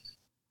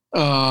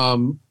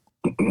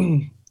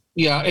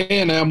 Yeah,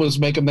 A&M was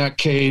making that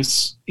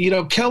case.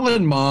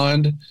 Kellen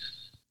Mond,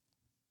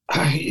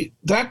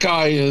 that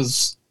guy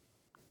he's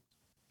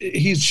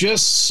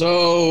just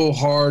so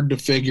hard to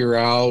figure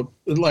out.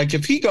 Like,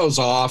 if he goes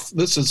off,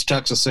 this is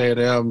Texas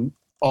A&M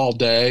all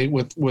day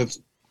with North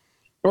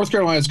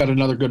Carolina's got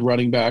another good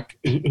running back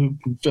who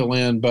can fill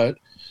in, but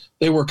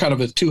they were kind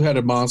of a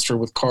two-headed monster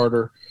with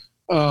Carter.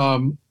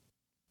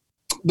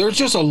 There's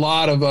just a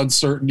lot of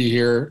uncertainty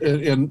here,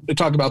 and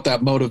talk about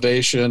that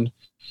motivation.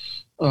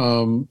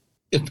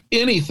 If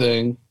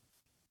anything,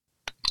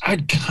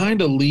 I'd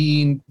kind of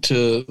lean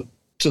to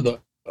the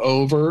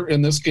over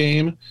in this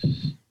game.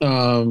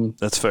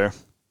 That's fair.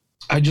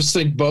 I just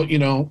think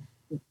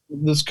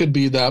this could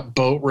be that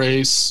boat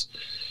race.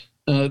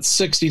 It's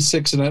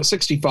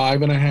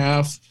 65 and a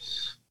half.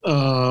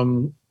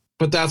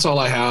 But that's all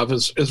I have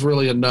is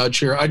really a nudge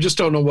here. I just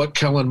don't know what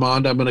Kellen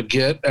Mond I'm going to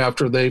get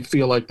after they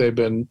feel like they've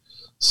been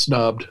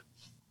snubbed.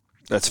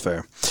 That's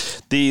fair.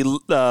 The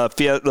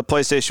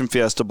PlayStation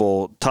Fiesta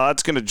Bowl,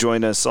 Todd's going to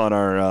join us on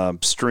our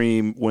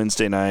stream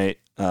Wednesday night,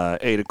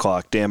 8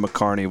 o'clock. Dan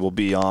McCarney will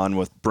be on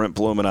with Brent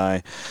Bloom and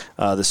I.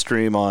 The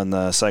stream on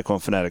the Cyclone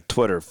Fanatic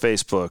Twitter,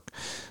 Facebook,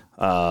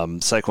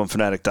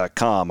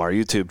 CycloneFanatic.com, our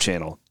YouTube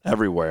channel,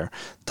 everywhere.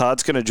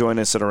 Todd's going to join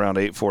us at around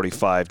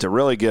 8:45 to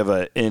really give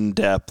an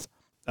in-depth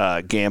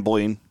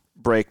gambling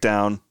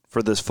breakdown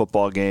for this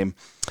football game.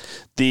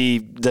 The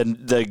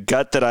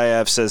gut that I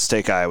have says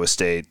take Iowa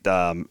State,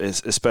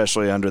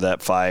 especially under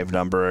that 5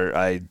 number.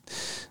 I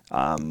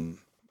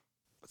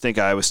think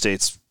Iowa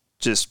State's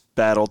just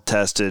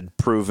battle-tested,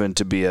 proven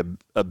to be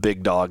a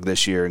big dog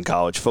this year in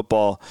college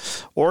football.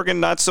 Oregon,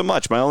 not so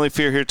much. My only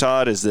fear here,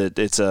 Todd, is that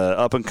it's a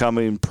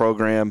up-and-coming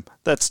program.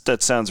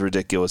 That sounds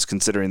ridiculous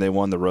considering they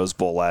won the Rose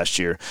Bowl last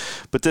year.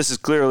 But this is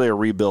clearly a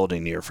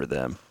rebuilding year for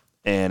them.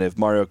 And if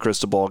Mario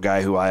Cristobal, a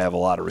guy who I have a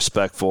lot of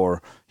respect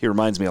for, he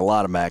reminds me a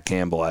lot of Matt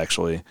Campbell,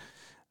 actually.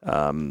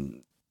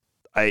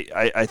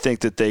 I think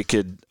that they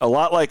could, a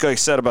lot like I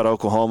said about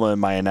Oklahoma in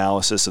my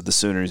analysis of the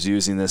Sooners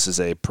using this as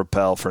a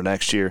propel for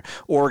next year,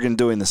 Oregon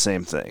doing the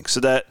same thing.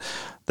 So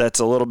that's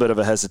a little bit of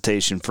a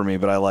hesitation for me,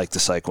 but I like the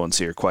Cyclones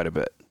here quite a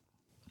bit.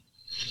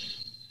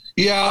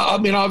 Yeah, I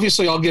mean,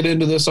 obviously I'll get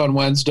into this on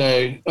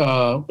Wednesday,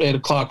 8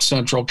 o'clock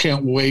Central.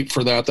 Can't wait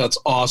for that. That's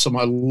awesome.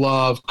 I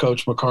love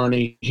Coach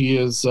McCarney. He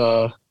is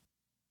on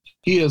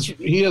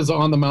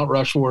the Mount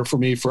Rushmore for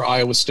me for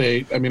Iowa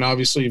State. I mean,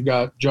 obviously you've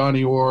got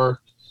Johnny Orr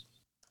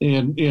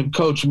and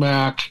Coach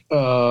Mack.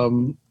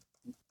 To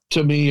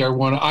me,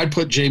 I'd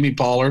put Jamie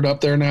Pollard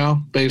up there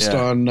now based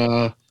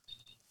on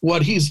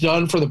what he's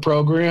done for the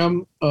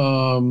program.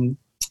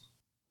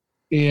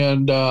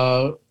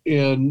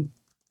 And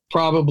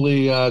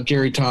probably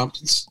Gary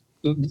Thompson.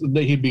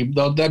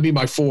 That'd be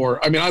my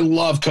 4. I mean, I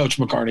love Coach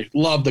McCarney.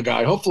 Love the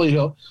guy. Hopefully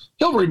he'll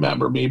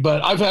remember me.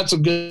 But I've had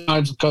some good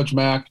times with Coach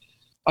Mack.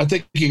 I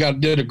think you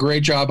did a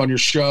great job on your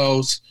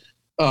shows,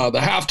 the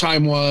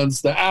halftime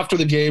ones, the after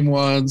the game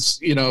ones.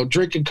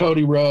 Drinking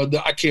Cody Road.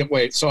 I can't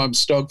wait. So I'm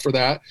stoked for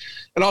that,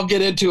 and I'll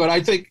get into it.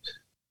 I think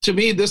to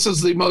me this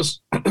is the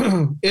most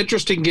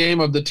interesting game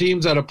of the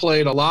teams that have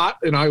played a lot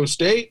in Iowa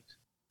State.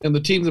 And the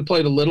teams that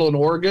played a little in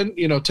Oregon,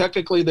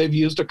 technically they've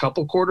used a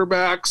couple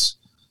quarterbacks.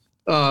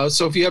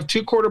 So if you have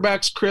 2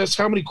 quarterbacks, Chris,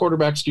 how many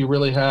quarterbacks do you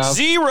really have?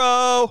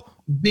 0.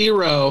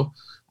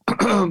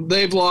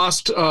 They've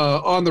lost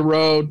on the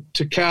road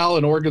to Cal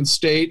and Oregon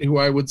State, who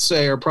I would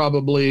say are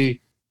probably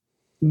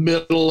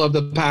middle of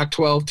the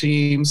Pac-12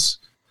 teams.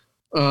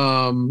 They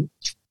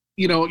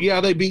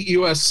beat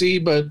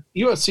USC, but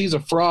USC is a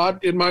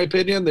fraud, in my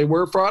opinion. They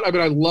were a fraud. I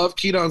mean, I love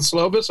Keaton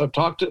Slovis. I've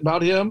talked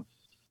about him.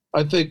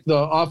 I think the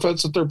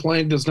offense that they're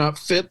playing does not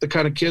fit the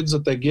kind of kids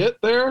that they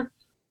get there.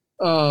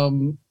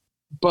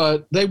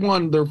 But they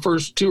won their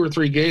first 2 or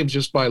 3 games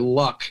just by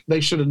luck.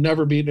 They should have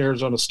never beaten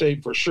Arizona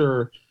State for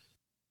sure.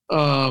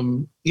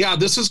 Yeah,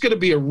 this is going to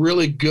be a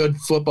really good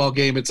football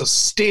game. It's a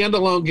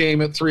standalone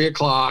game at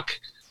 3:00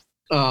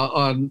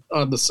 on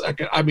the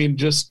second. I mean,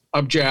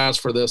 I'm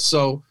jazzed for this.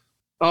 So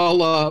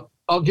I'll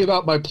give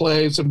out my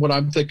plays and what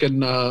I'm thinking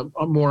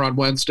more on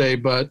Wednesday,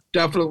 but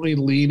definitely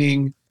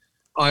leaning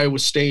Iowa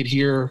State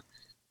here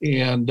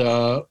and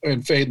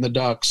fading the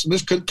Ducks. And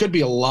this could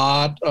be a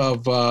lot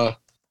of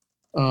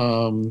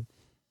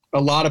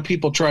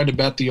people trying to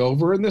bet the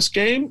over in this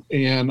game,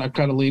 and I'm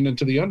kind of leaning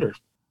to the under.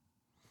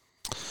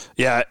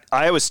 Yeah,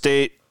 Iowa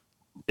State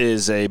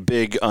is a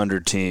big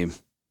under teim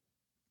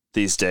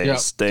these days. Yeah.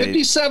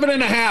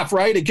 57.5,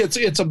 right?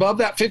 It's above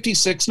that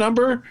 56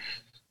 number.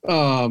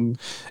 Yeah,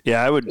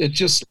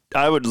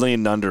 I would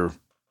lean under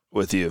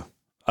with you.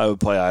 I would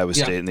play Iowa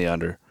State in the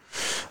under.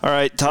 All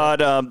right, Todd,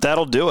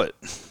 that'll do it.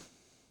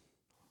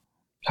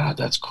 God,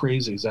 that's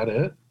crazy. Is that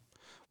it?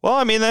 Well,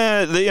 I mean,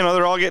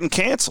 they're all getting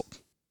canceled.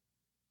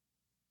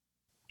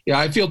 Yeah,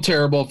 I feel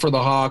terrible for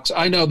the Hawks.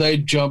 I know they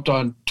jumped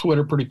on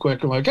Twitter pretty quick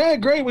and like, hey,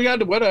 great, we got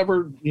to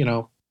whatever,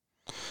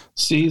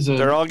 season.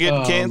 They're all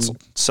getting canceled.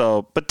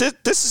 So, but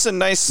this is a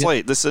nice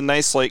slate. This is a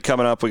nice slate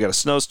coming up. We got a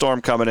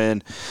snowstorm coming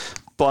in.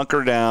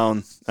 Bunker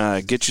down.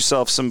 Get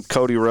yourself some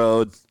Cody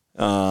Road.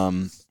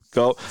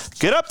 Go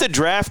get up to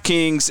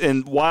DraftKings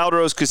and Wild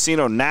Rose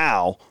Casino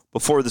now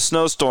before the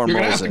snowstorm rolls in.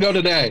 You're going to have to go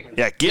today.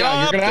 Yeah,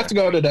 you're going to have to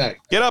go today.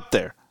 Get up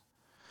there.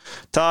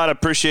 Todd, I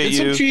appreciate you.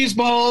 Get some cheese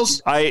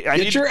balls.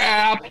 Get your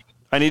app.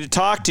 I need to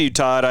talk to you,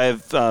 Todd. I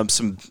have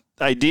some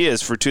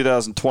ideas for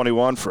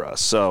 2021 for us.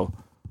 So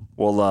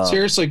we'll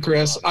seriously,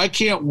 Chris, I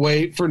can't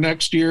wait for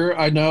next year.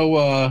 I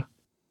know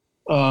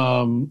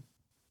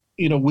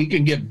we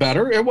can get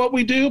better at what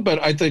we do,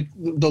 but I think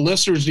the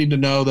listeners need to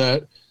know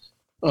that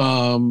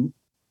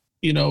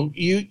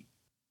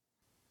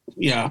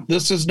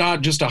this is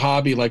not just a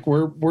hobby. Like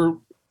we're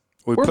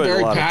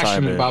very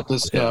passionate about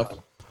this stuff.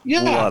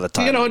 Yeah, a lot of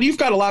time. And you've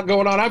got a lot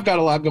going on. I've got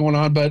a lot going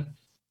on, but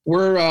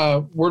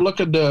we're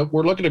looking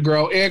to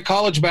grow. And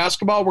college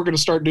basketball, we're going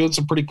to start doing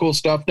some pretty cool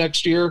stuff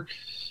next year.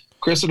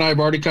 Chris and I have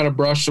already kind of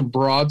brushed some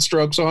broad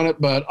strokes on it,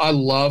 but I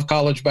love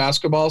college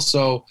basketball,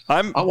 so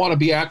I want to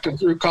be active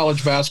through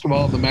college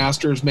basketball, the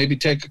Masters. Maybe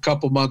take a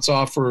couple months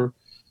off to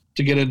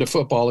get into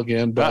football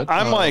again. But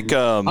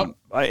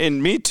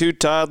and me too,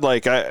 Todd.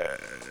 Like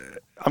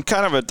I'm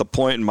kind of at the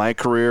point in my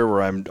career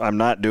where I'm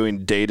not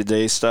doing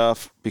day-to-day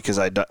stuff because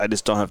I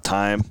just don't have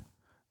time.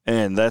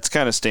 And that's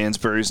kind of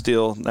Stansbury's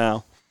deal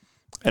now.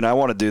 And I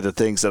want to do the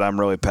things that I'm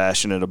really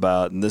passionate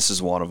about, and this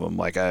is one of them.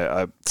 Like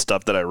I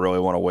stuff that I really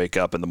want to wake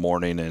up in the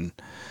morning and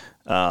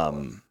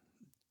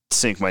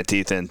sink my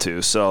teeth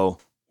into. So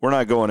we're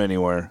not going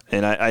anywhere.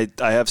 And I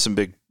have some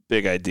big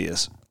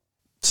ideas.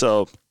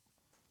 So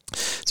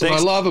that's what I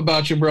love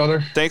about you,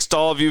 brother. Thanks to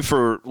all of you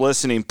for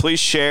listening. Please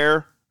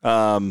share.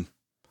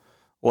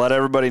 Let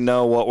everybody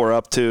know what we're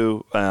up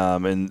to.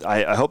 And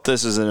I hope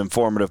this is an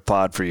informative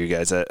pod for you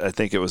guys. I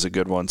think it was a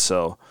good one.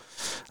 So,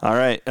 all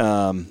right,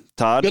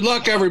 Todd. Good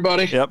luck,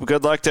 everybody. Yep,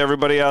 good luck to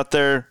everybody out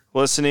there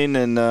listening,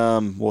 and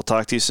we'll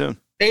talk to you soon.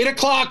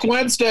 8:00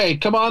 Wednesday.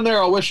 Come on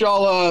there. I'll wish you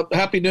all a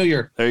Happy New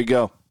Year. There you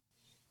go.